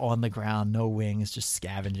just like on the ground, no wings, just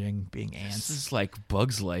scavenging, being ants. This is like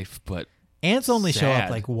Bug's Life, but ants only show up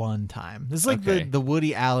sad. like one time. This is like Okay. the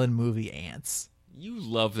Woody Allen movie Ants. You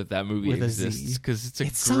love that movie With a exists Z. because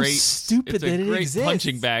it's so great, stupid it's that a it great exists.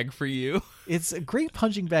 punching bag for you. It's a great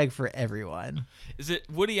punching bag for everyone. Is it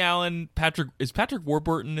Woody Allen? Is Patrick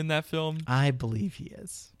Warburton in that film? I believe he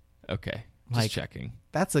is. Okay, just Like- checking.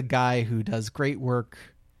 That's a guy who does great work,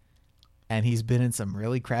 and he's been in some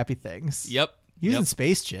really crappy things. Yep. He was yep. in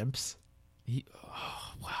Space Chimps.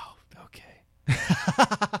 Oh, wow. Okay.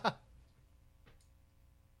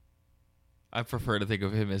 I prefer to think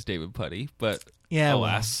of him as David Putty, but Yeah,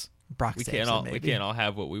 alas, Brock we Sampson, can't all maybe. we can't all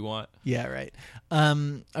have what we want. Yeah, right.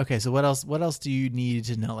 Okay, so what else? What else do you need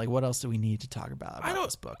to know? Like, what else do we need to talk about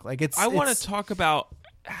this book? Like, I want to talk about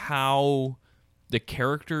how the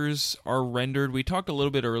characters are rendered. We talked a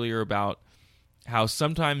little bit earlier about how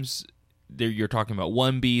sometimes you're talking about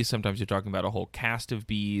one bee, sometimes you're talking about a whole cast of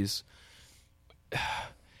bees.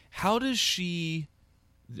 How does she,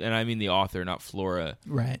 and I mean the author, not Flora,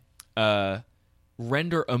 right?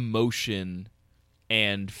 render emotion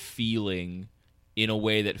and feeling in a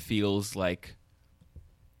way that feels like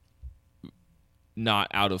not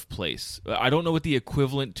out of place. I don't know what the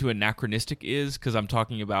equivalent to anachronistic is, because I'm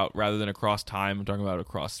talking about, rather than across time, I'm talking about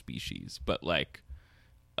across species, but like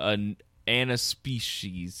an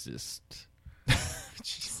anaspeciesist.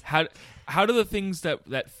 How do the things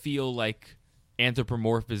that feel like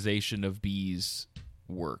anthropomorphization of bees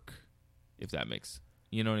work, if that makes,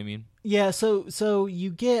 you know what I mean? Yeah, so you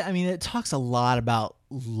get, I mean, it talks a lot about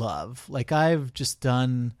love. Like, I've just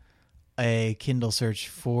done a Kindle search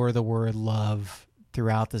for the word love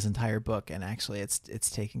throughout this entire book, and actually it's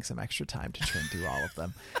taking some extra time to trim through all of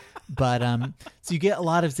them. But so you get a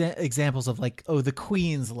lot of examples of like, oh, the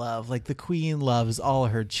queen's love. Like, the queen loves all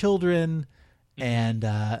her children, and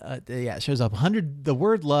it shows up the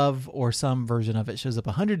word love, or some version of it, shows up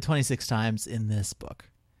 126 times in this book.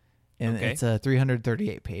 And it's a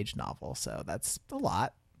 338-page novel, so that's a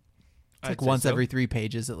lot. It's like once every 3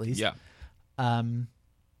 pages at least. Yeah.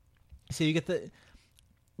 So you get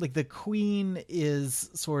the queen is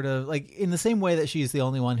sort of like, in the same way that she's the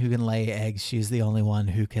only one who can lay eggs, she's the only one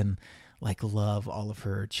who can like love all of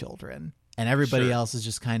her children, and everybody Sure. else is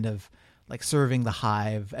just kind of like serving the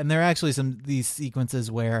hive. And there are actually these sequences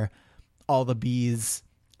where all the bees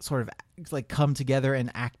sort of like come together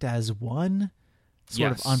and act as one.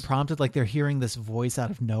 Sort Yes. of unprompted, like they're hearing this voice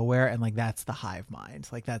out of nowhere, and like that's the hive mind.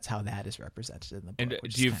 Like, that's how that is represented in the book. And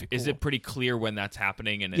which do you, kinda is cool. it pretty clear when that's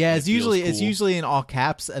happening? And Yeah, it it's feels usually cool? in all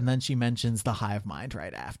caps, and then she mentions the hive mind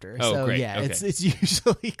right after. Oh, so great. yeah, Okay. it's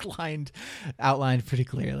usually outlined pretty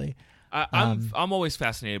clearly. I'm always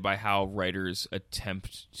fascinated by how writers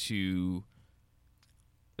attempt to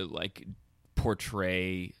like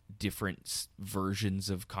portray different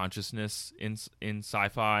versions of consciousness in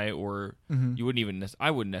sci-fi, or you wouldn't even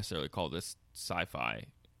I wouldn't necessarily call this sci-fi.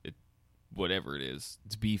 Whatever it is,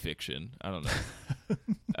 it's bee fiction. I don't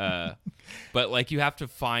know. But like, you have to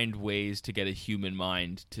find ways to get a human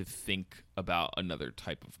mind to think about another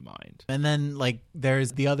type of mind. And then like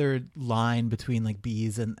there's the other line between like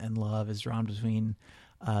bees and love is drawn between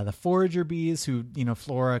the forager bees, who, you know,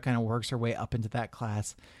 Flora kind of works her way up into that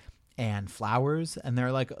class, and flowers. And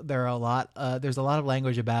there's a lot of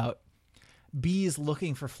language about bees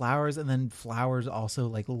looking for flowers, and then flowers also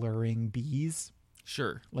like luring bees.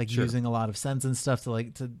 Sure. Using a lot of scents and stuff to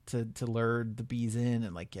like to lure the bees in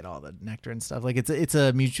and like get all the nectar and stuff. Like, it's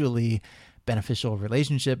a mutually beneficial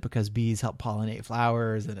relationship, because bees help pollinate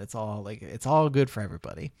flowers, and it's all good for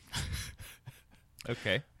everybody.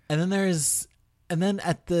 Okay. And then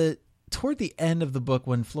toward the end of the book,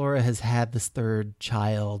 when Flora has had this third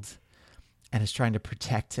child and is trying to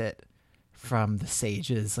protect it from the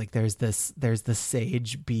sages. Like there's the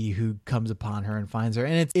sage bee who comes upon her and finds her,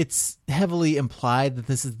 and it's heavily implied that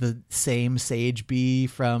this is the same sage bee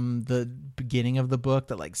from the beginning of the book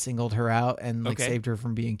that like singled her out and like saved her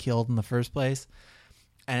from being killed in the first place.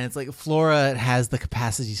 And it's like Flora has the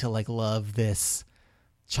capacity to like love this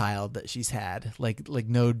child that she's had. Like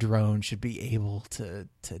no drone should be able to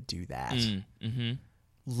do that. Mm-hmm.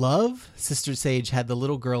 Love, Sister Sage had the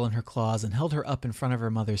little girl in her claws and held her up in front of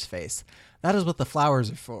her mother's face. That is what the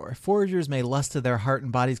flowers are for. Foragers may lust to their heart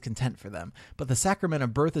and body's content for them, but the sacrament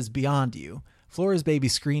of birth is beyond you. Flora's baby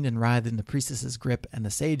screamed and writhed in the priestess's grip, and the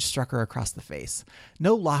sage struck her across the face.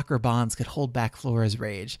 No lock or bonds could hold back Flora's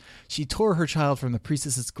rage. She tore her child from the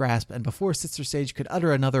priestess's grasp, and before Sister Sage could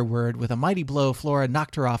utter another word, with a mighty blow, Flora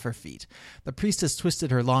knocked her off her feet. The priestess twisted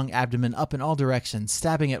her long abdomen up in all directions,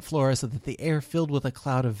 stabbing at Flora so that the air filled with a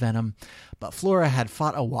cloud of venom. But Flora had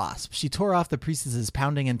fought a wasp. She tore off the priestess's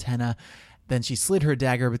pounding antenna. Then she slid her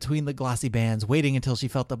dagger between the glossy bands, waiting until she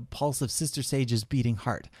felt the pulse of Sister Sage's beating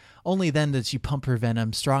heart. Only then did she pump her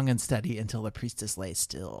venom, strong and steady, until the priestess lay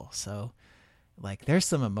still. So, like, there's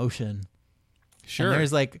some emotion. Sure.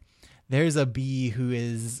 And there's a bee who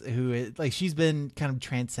is like, she's been kind of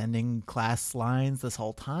transcending class lines this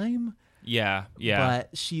whole time. Yeah. But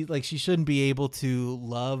she shouldn't be able to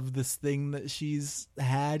love this thing that she's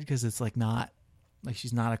had because it's like not, like,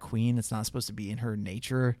 she's not a queen. It's not supposed to be in her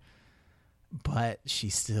nature. But she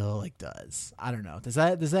still like does. I don't know. Does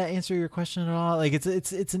that answer your question at all? Like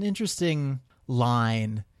it's an interesting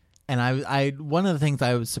line, and I one of the things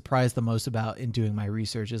I was surprised the most about in doing my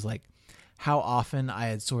research is like how often I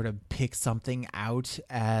had sort of picked something out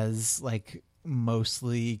as like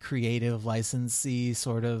mostly creative licensee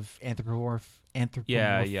sort of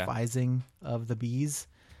anthropomorphizing of the bees.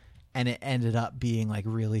 And it ended up being like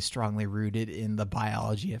really strongly rooted in the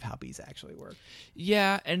biology of how bees actually work.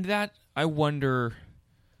 Yeah, and that, I wonder,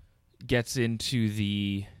 gets into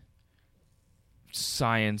the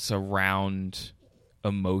science around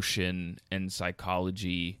emotion and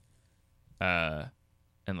psychology, and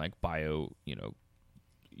like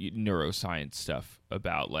neuroscience stuff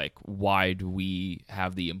about like why do we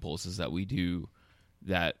have the impulses that we do,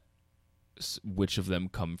 that which of them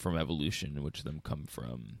come from evolution and which of them come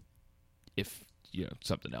from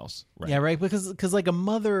something else, right? Yeah, right. Because like a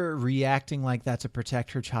mother reacting like that to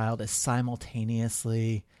protect her child is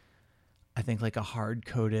simultaneously, I think, like a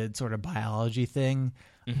hard-coded sort of biology thing.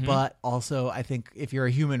 Mm-hmm. But also, I think if you're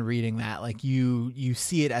a human reading that, like you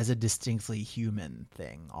see it as a distinctly human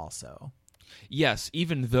thing also. Yes,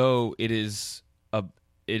 even though it is an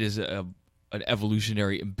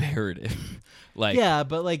evolutionary imperative. Like, yeah,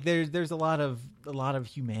 but like there's a lot of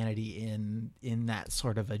humanity in that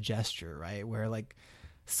sort of a gesture, right? Where like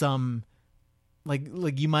some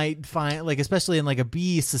like you might find, like, especially in like a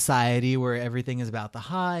bee society where everything is about the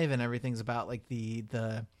hive and everything's about like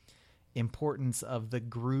the importance of the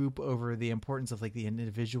group over the importance of like the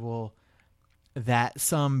individual, that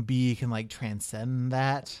some bee can like transcend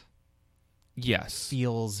that. Yes,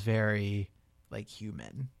 feels very like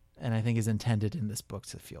human. And I think is intended in this book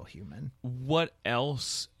to feel human. What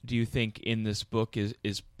else do you think in this book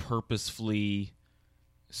is purposefully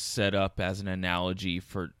set up as an analogy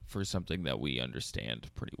for something that we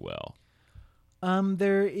understand pretty well?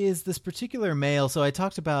 There is this particular male. So I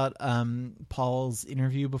talked about Paull's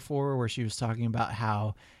interview before, where she was talking about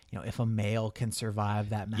how, if a male can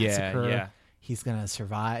survive that massacre, he's gonna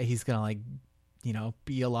survive. He's gonna like,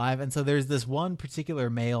 be alive. And so there's this one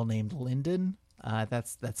particular male named Lyndon.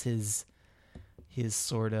 That's his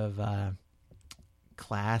sort of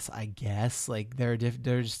class, I guess. Like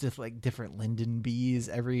there's just like different linden bees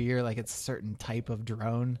every year. Like it's a certain type of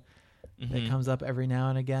drone that comes up every now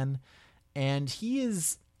and again. And he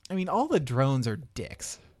is, I mean, all the drones are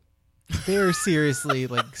dicks. They're seriously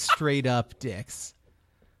like straight up dicks.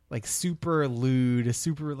 Like super lewd,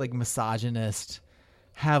 super like misogynist,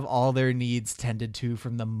 have all their needs tended to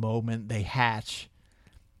from the moment they hatch.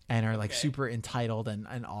 And are like super entitled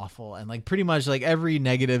and awful, and like pretty much like every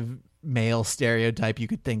negative male stereotype you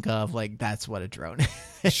could think of, like that's what a drone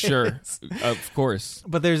is. Sure, of course.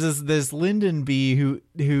 But there's this linden bee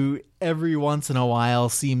who every once in a while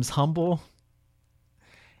seems humble,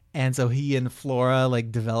 and so he and Flora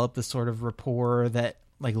like develop this sort of rapport that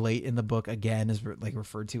like late in the book again is like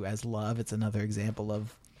referred to as love. It's another example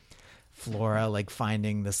of Flora like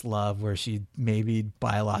finding this love where she maybe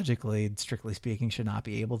biologically, strictly speaking, should not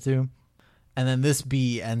be able to. And then this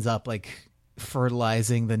bee ends up like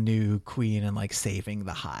fertilizing the new queen and like saving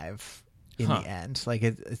the hive in the end. Like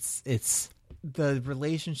it's the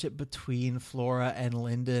relationship between Flora and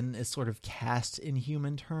Lyndon is sort of cast in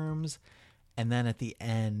human terms, and then at the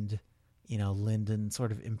end, Lyndon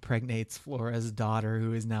sort of impregnates Flora's daughter,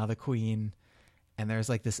 who is now the queen. And there's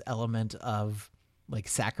like this element of like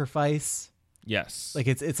sacrifice. Yes. Like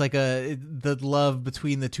it's like the love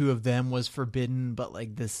between the two of them was forbidden, but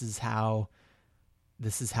like this is how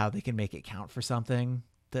they can make it count for something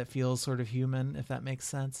that feels sort of human, if that makes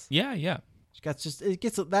sense. Yeah.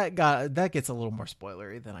 That gets a little more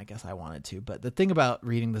spoilery than I guess I wanted to. But the thing about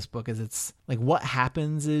reading this book is it's like what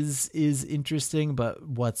happens is interesting, but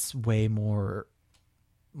what's way more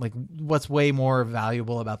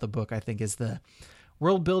valuable about the book, I think, is the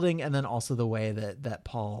world building, and then also the way that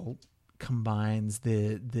Paull combines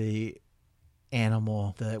the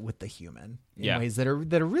animal with the human in ways that are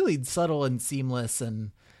really subtle and seamless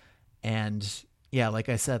and yeah, like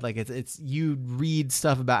I said, like it's you read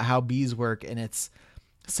stuff about how bees work, and it's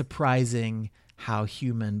surprising how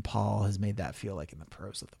human Paull has made that feel like in the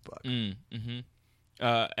prose of the book. Mm-hmm.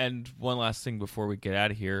 And one last thing before we get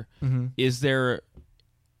out of here,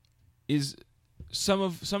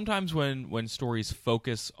 sometimes when stories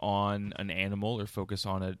focus on an animal or focus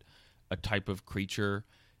on a type of creature,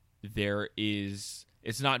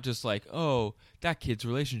 it's not just like, oh, that kid's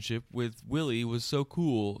relationship with Willie was so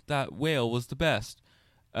cool, that whale was the best.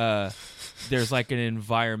 There's like an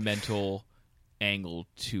environmental angle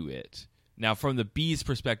to it. Now, from the bees'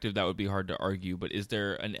 perspective, that would be hard to argue, but is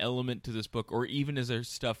there an element to this book, or even is there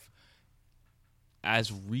stuff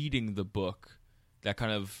as reading the book that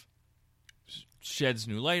kind of sheds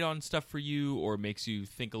new light on stuff for you, or makes you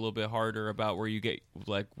think a little bit harder about where you get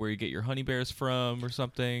your honey bears from or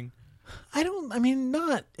something?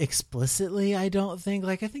 Not explicitly, I don't think.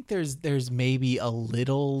 Like, I think there's maybe a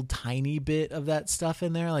little tiny bit of that stuff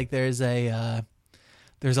in there. Like there's a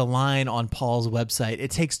line on Paull's website. It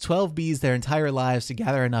takes 12 bees their entire lives to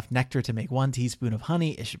gather enough nectar to make 1 teaspoon of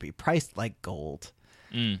honey. It should be priced like gold.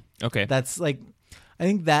 Okay. That's like, I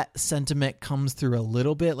think that sentiment comes through a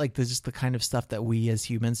little bit. Like there's just the kind of stuff that we as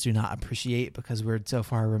humans do not appreciate because we're so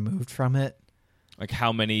far removed from it. Like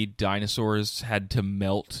how many dinosaurs had to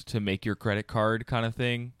melt to make your credit card kind of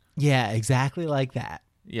thing? Yeah, exactly like that.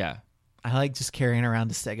 Yeah. I like just carrying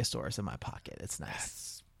around a Stegosaurus in my pocket. It's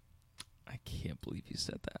nice. I can't believe you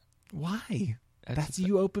said that. Why? That's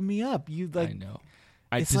you open me up. You like. I know.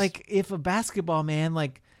 It's like if a basketball man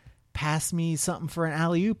like passed me something for an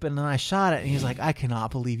alley-oop and then I shot it and he's like, I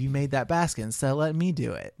cannot believe you made that basket instead of letting me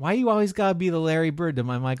do it. Why you always gotta be the Larry Bird to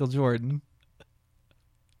my Michael Jordan?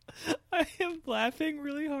 I am laughing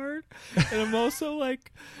really hard, and I'm also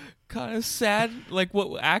like kind of sad. Like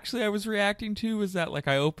what actually I was reacting to was that like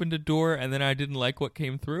I opened a door and then I didn't like what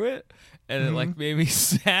came through it, and it like made me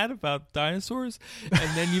sad about dinosaurs.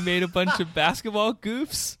 And then you made a bunch of basketball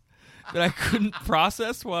goofs that I couldn't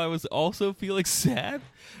process while I was also feeling sad.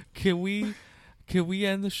 Can we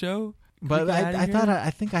end the show? But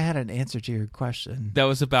I think I had an answer to your question. That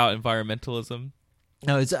was about environmentalism.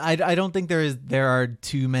 No, I don't think there are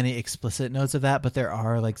too many explicit notes of that, but there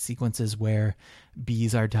are like sequences where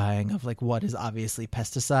bees are dying of like what is obviously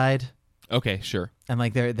pesticide. Okay, sure. And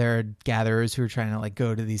like there are gatherers who are trying to like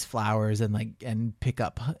go to these flowers and pick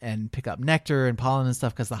up nectar and pollen and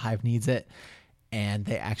stuff because the hive needs it, and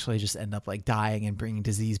they actually just end up like dying and bringing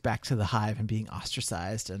disease back to the hive and being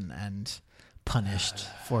ostracized and punished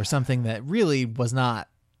for something that really was not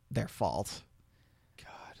their fault.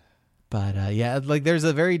 But yeah, like there's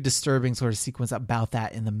a very disturbing sort of sequence about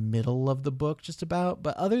that in the middle of the book, just about.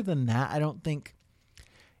 But other than that, I don't think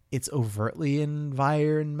it's overtly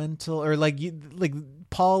environmental, or like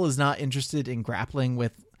Paull is not interested in grappling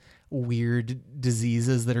with weird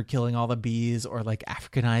diseases that are killing all the bees or like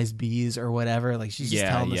Africanized bees or whatever. Like she's just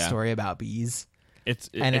telling the story about bees. It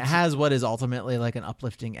has what is ultimately like an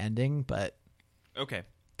uplifting ending, but okay.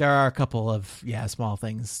 There are a couple of small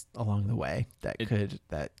things along the way that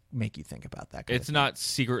make you think about that. It's not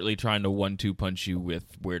secretly trying to 1-2 punch you with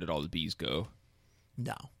where did all the bees go?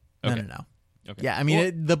 No. Okay. No. Okay. Yeah, I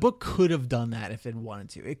mean the book could have done that if it wanted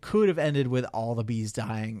to. It could have ended with all the bees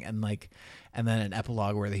dying and then an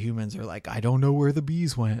epilogue where the humans are like, I don't know where the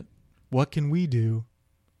bees went. What can we do?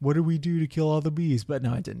 What do we do to kill all the bees? But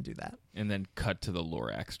no, it didn't do that. And then cut to the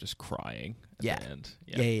Lorax just crying at the end.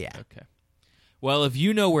 Yeah. Okay. Well, if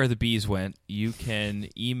you know where the bees went, you can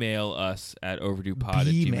email us at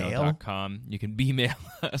overduepod@gmail.com. You can B-mail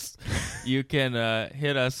us. You can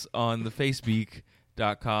hit us on the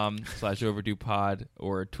Facebook.com/overduepod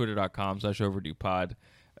or Twitter.com/overduepod.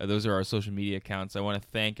 Those are our social media accounts. I want to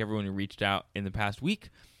thank everyone who reached out in the past week,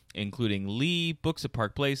 including Lee, Books at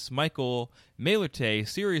Park Place, Michael, Maylerte,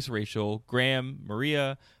 Serious Rachel, Graham,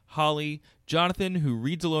 Maria, Holly, Jonathan, who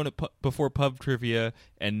reads alone before pub trivia,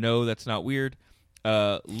 and no, that's not weird.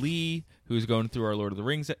 Lee, who's going through our Lord of the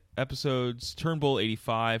Rings episodes,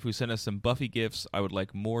 Turnbull85, who sent us some Buffy gifts. I would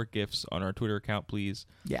like more gifts on our Twitter account, please.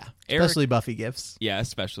 Yeah, Eric, especially Buffy gifts. Yeah,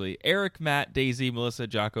 especially. Eric, Matt, Daisy, Melissa,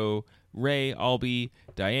 Jocko, Ray, Albie,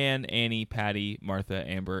 Diane, Annie, Patty, Martha,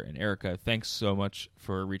 Amber, and Erica. Thanks so much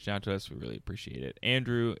for reaching out to us. We really appreciate it.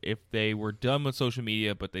 Andrew, if they were done with social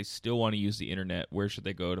media but they still want to use the internet, where should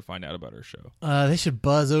they go to find out about our show? They should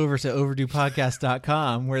buzz over to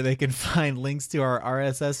overduepodcast.com where they can find links to our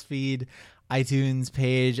RSS feed, iTunes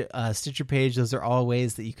page, Stitcher page. Those are all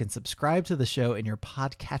ways that you can subscribe to the show in your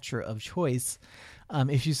podcatcher of choice.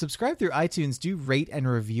 If you subscribe through iTunes, do rate and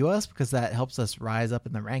review us because that helps us rise up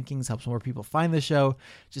in the rankings, helps more people find the show,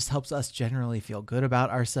 just helps us generally feel good about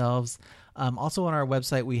ourselves. Also on our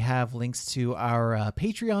website, we have links to our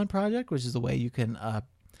Patreon project, which is a way you can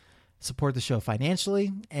support the show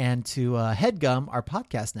financially, and to HeadGum, our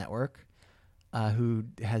podcast network, who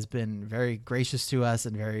has been very gracious to us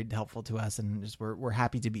and very helpful to us, and just we're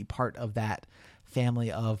happy to be part of that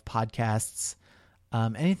family of podcasts.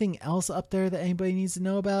 Anything else up there that anybody needs to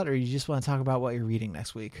know about, or you just want to talk about what you're reading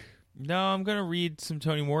next week? No, I'm going to read some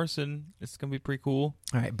Toni Morrison. It's going to be pretty cool.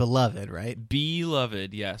 All right, Beloved, right?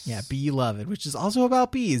 Beloved, yes. Yeah, Beloved, which is also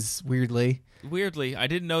about bees, weirdly. Weirdly. I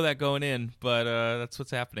didn't know that going in, but that's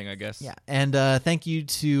what's happening, I guess. Yeah, and thank you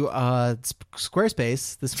to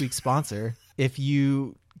Squarespace, this week's sponsor. If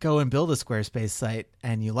you go and build a Squarespace site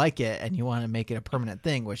and you like it and you want to make it a permanent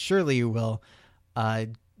thing, which surely you will,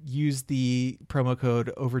 use the promo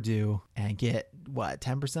code overdue and get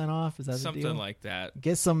 10% off? Is that something the deal? like that?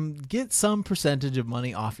 Get some percentage of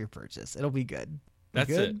money off your purchase. It'll be good. That's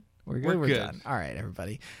good? it. We're good. We're good. done. All right,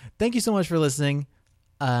 everybody. Thank you so much for listening.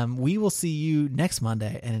 We will see you next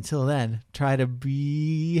Monday, and until then, try to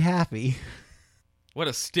be happy. What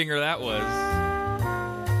a stinger that was.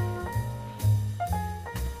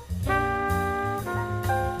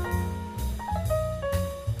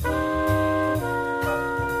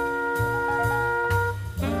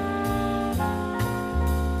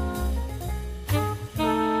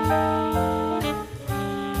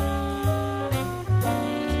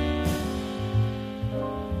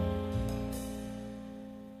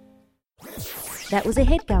 That was a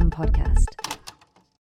HeadGum podcast.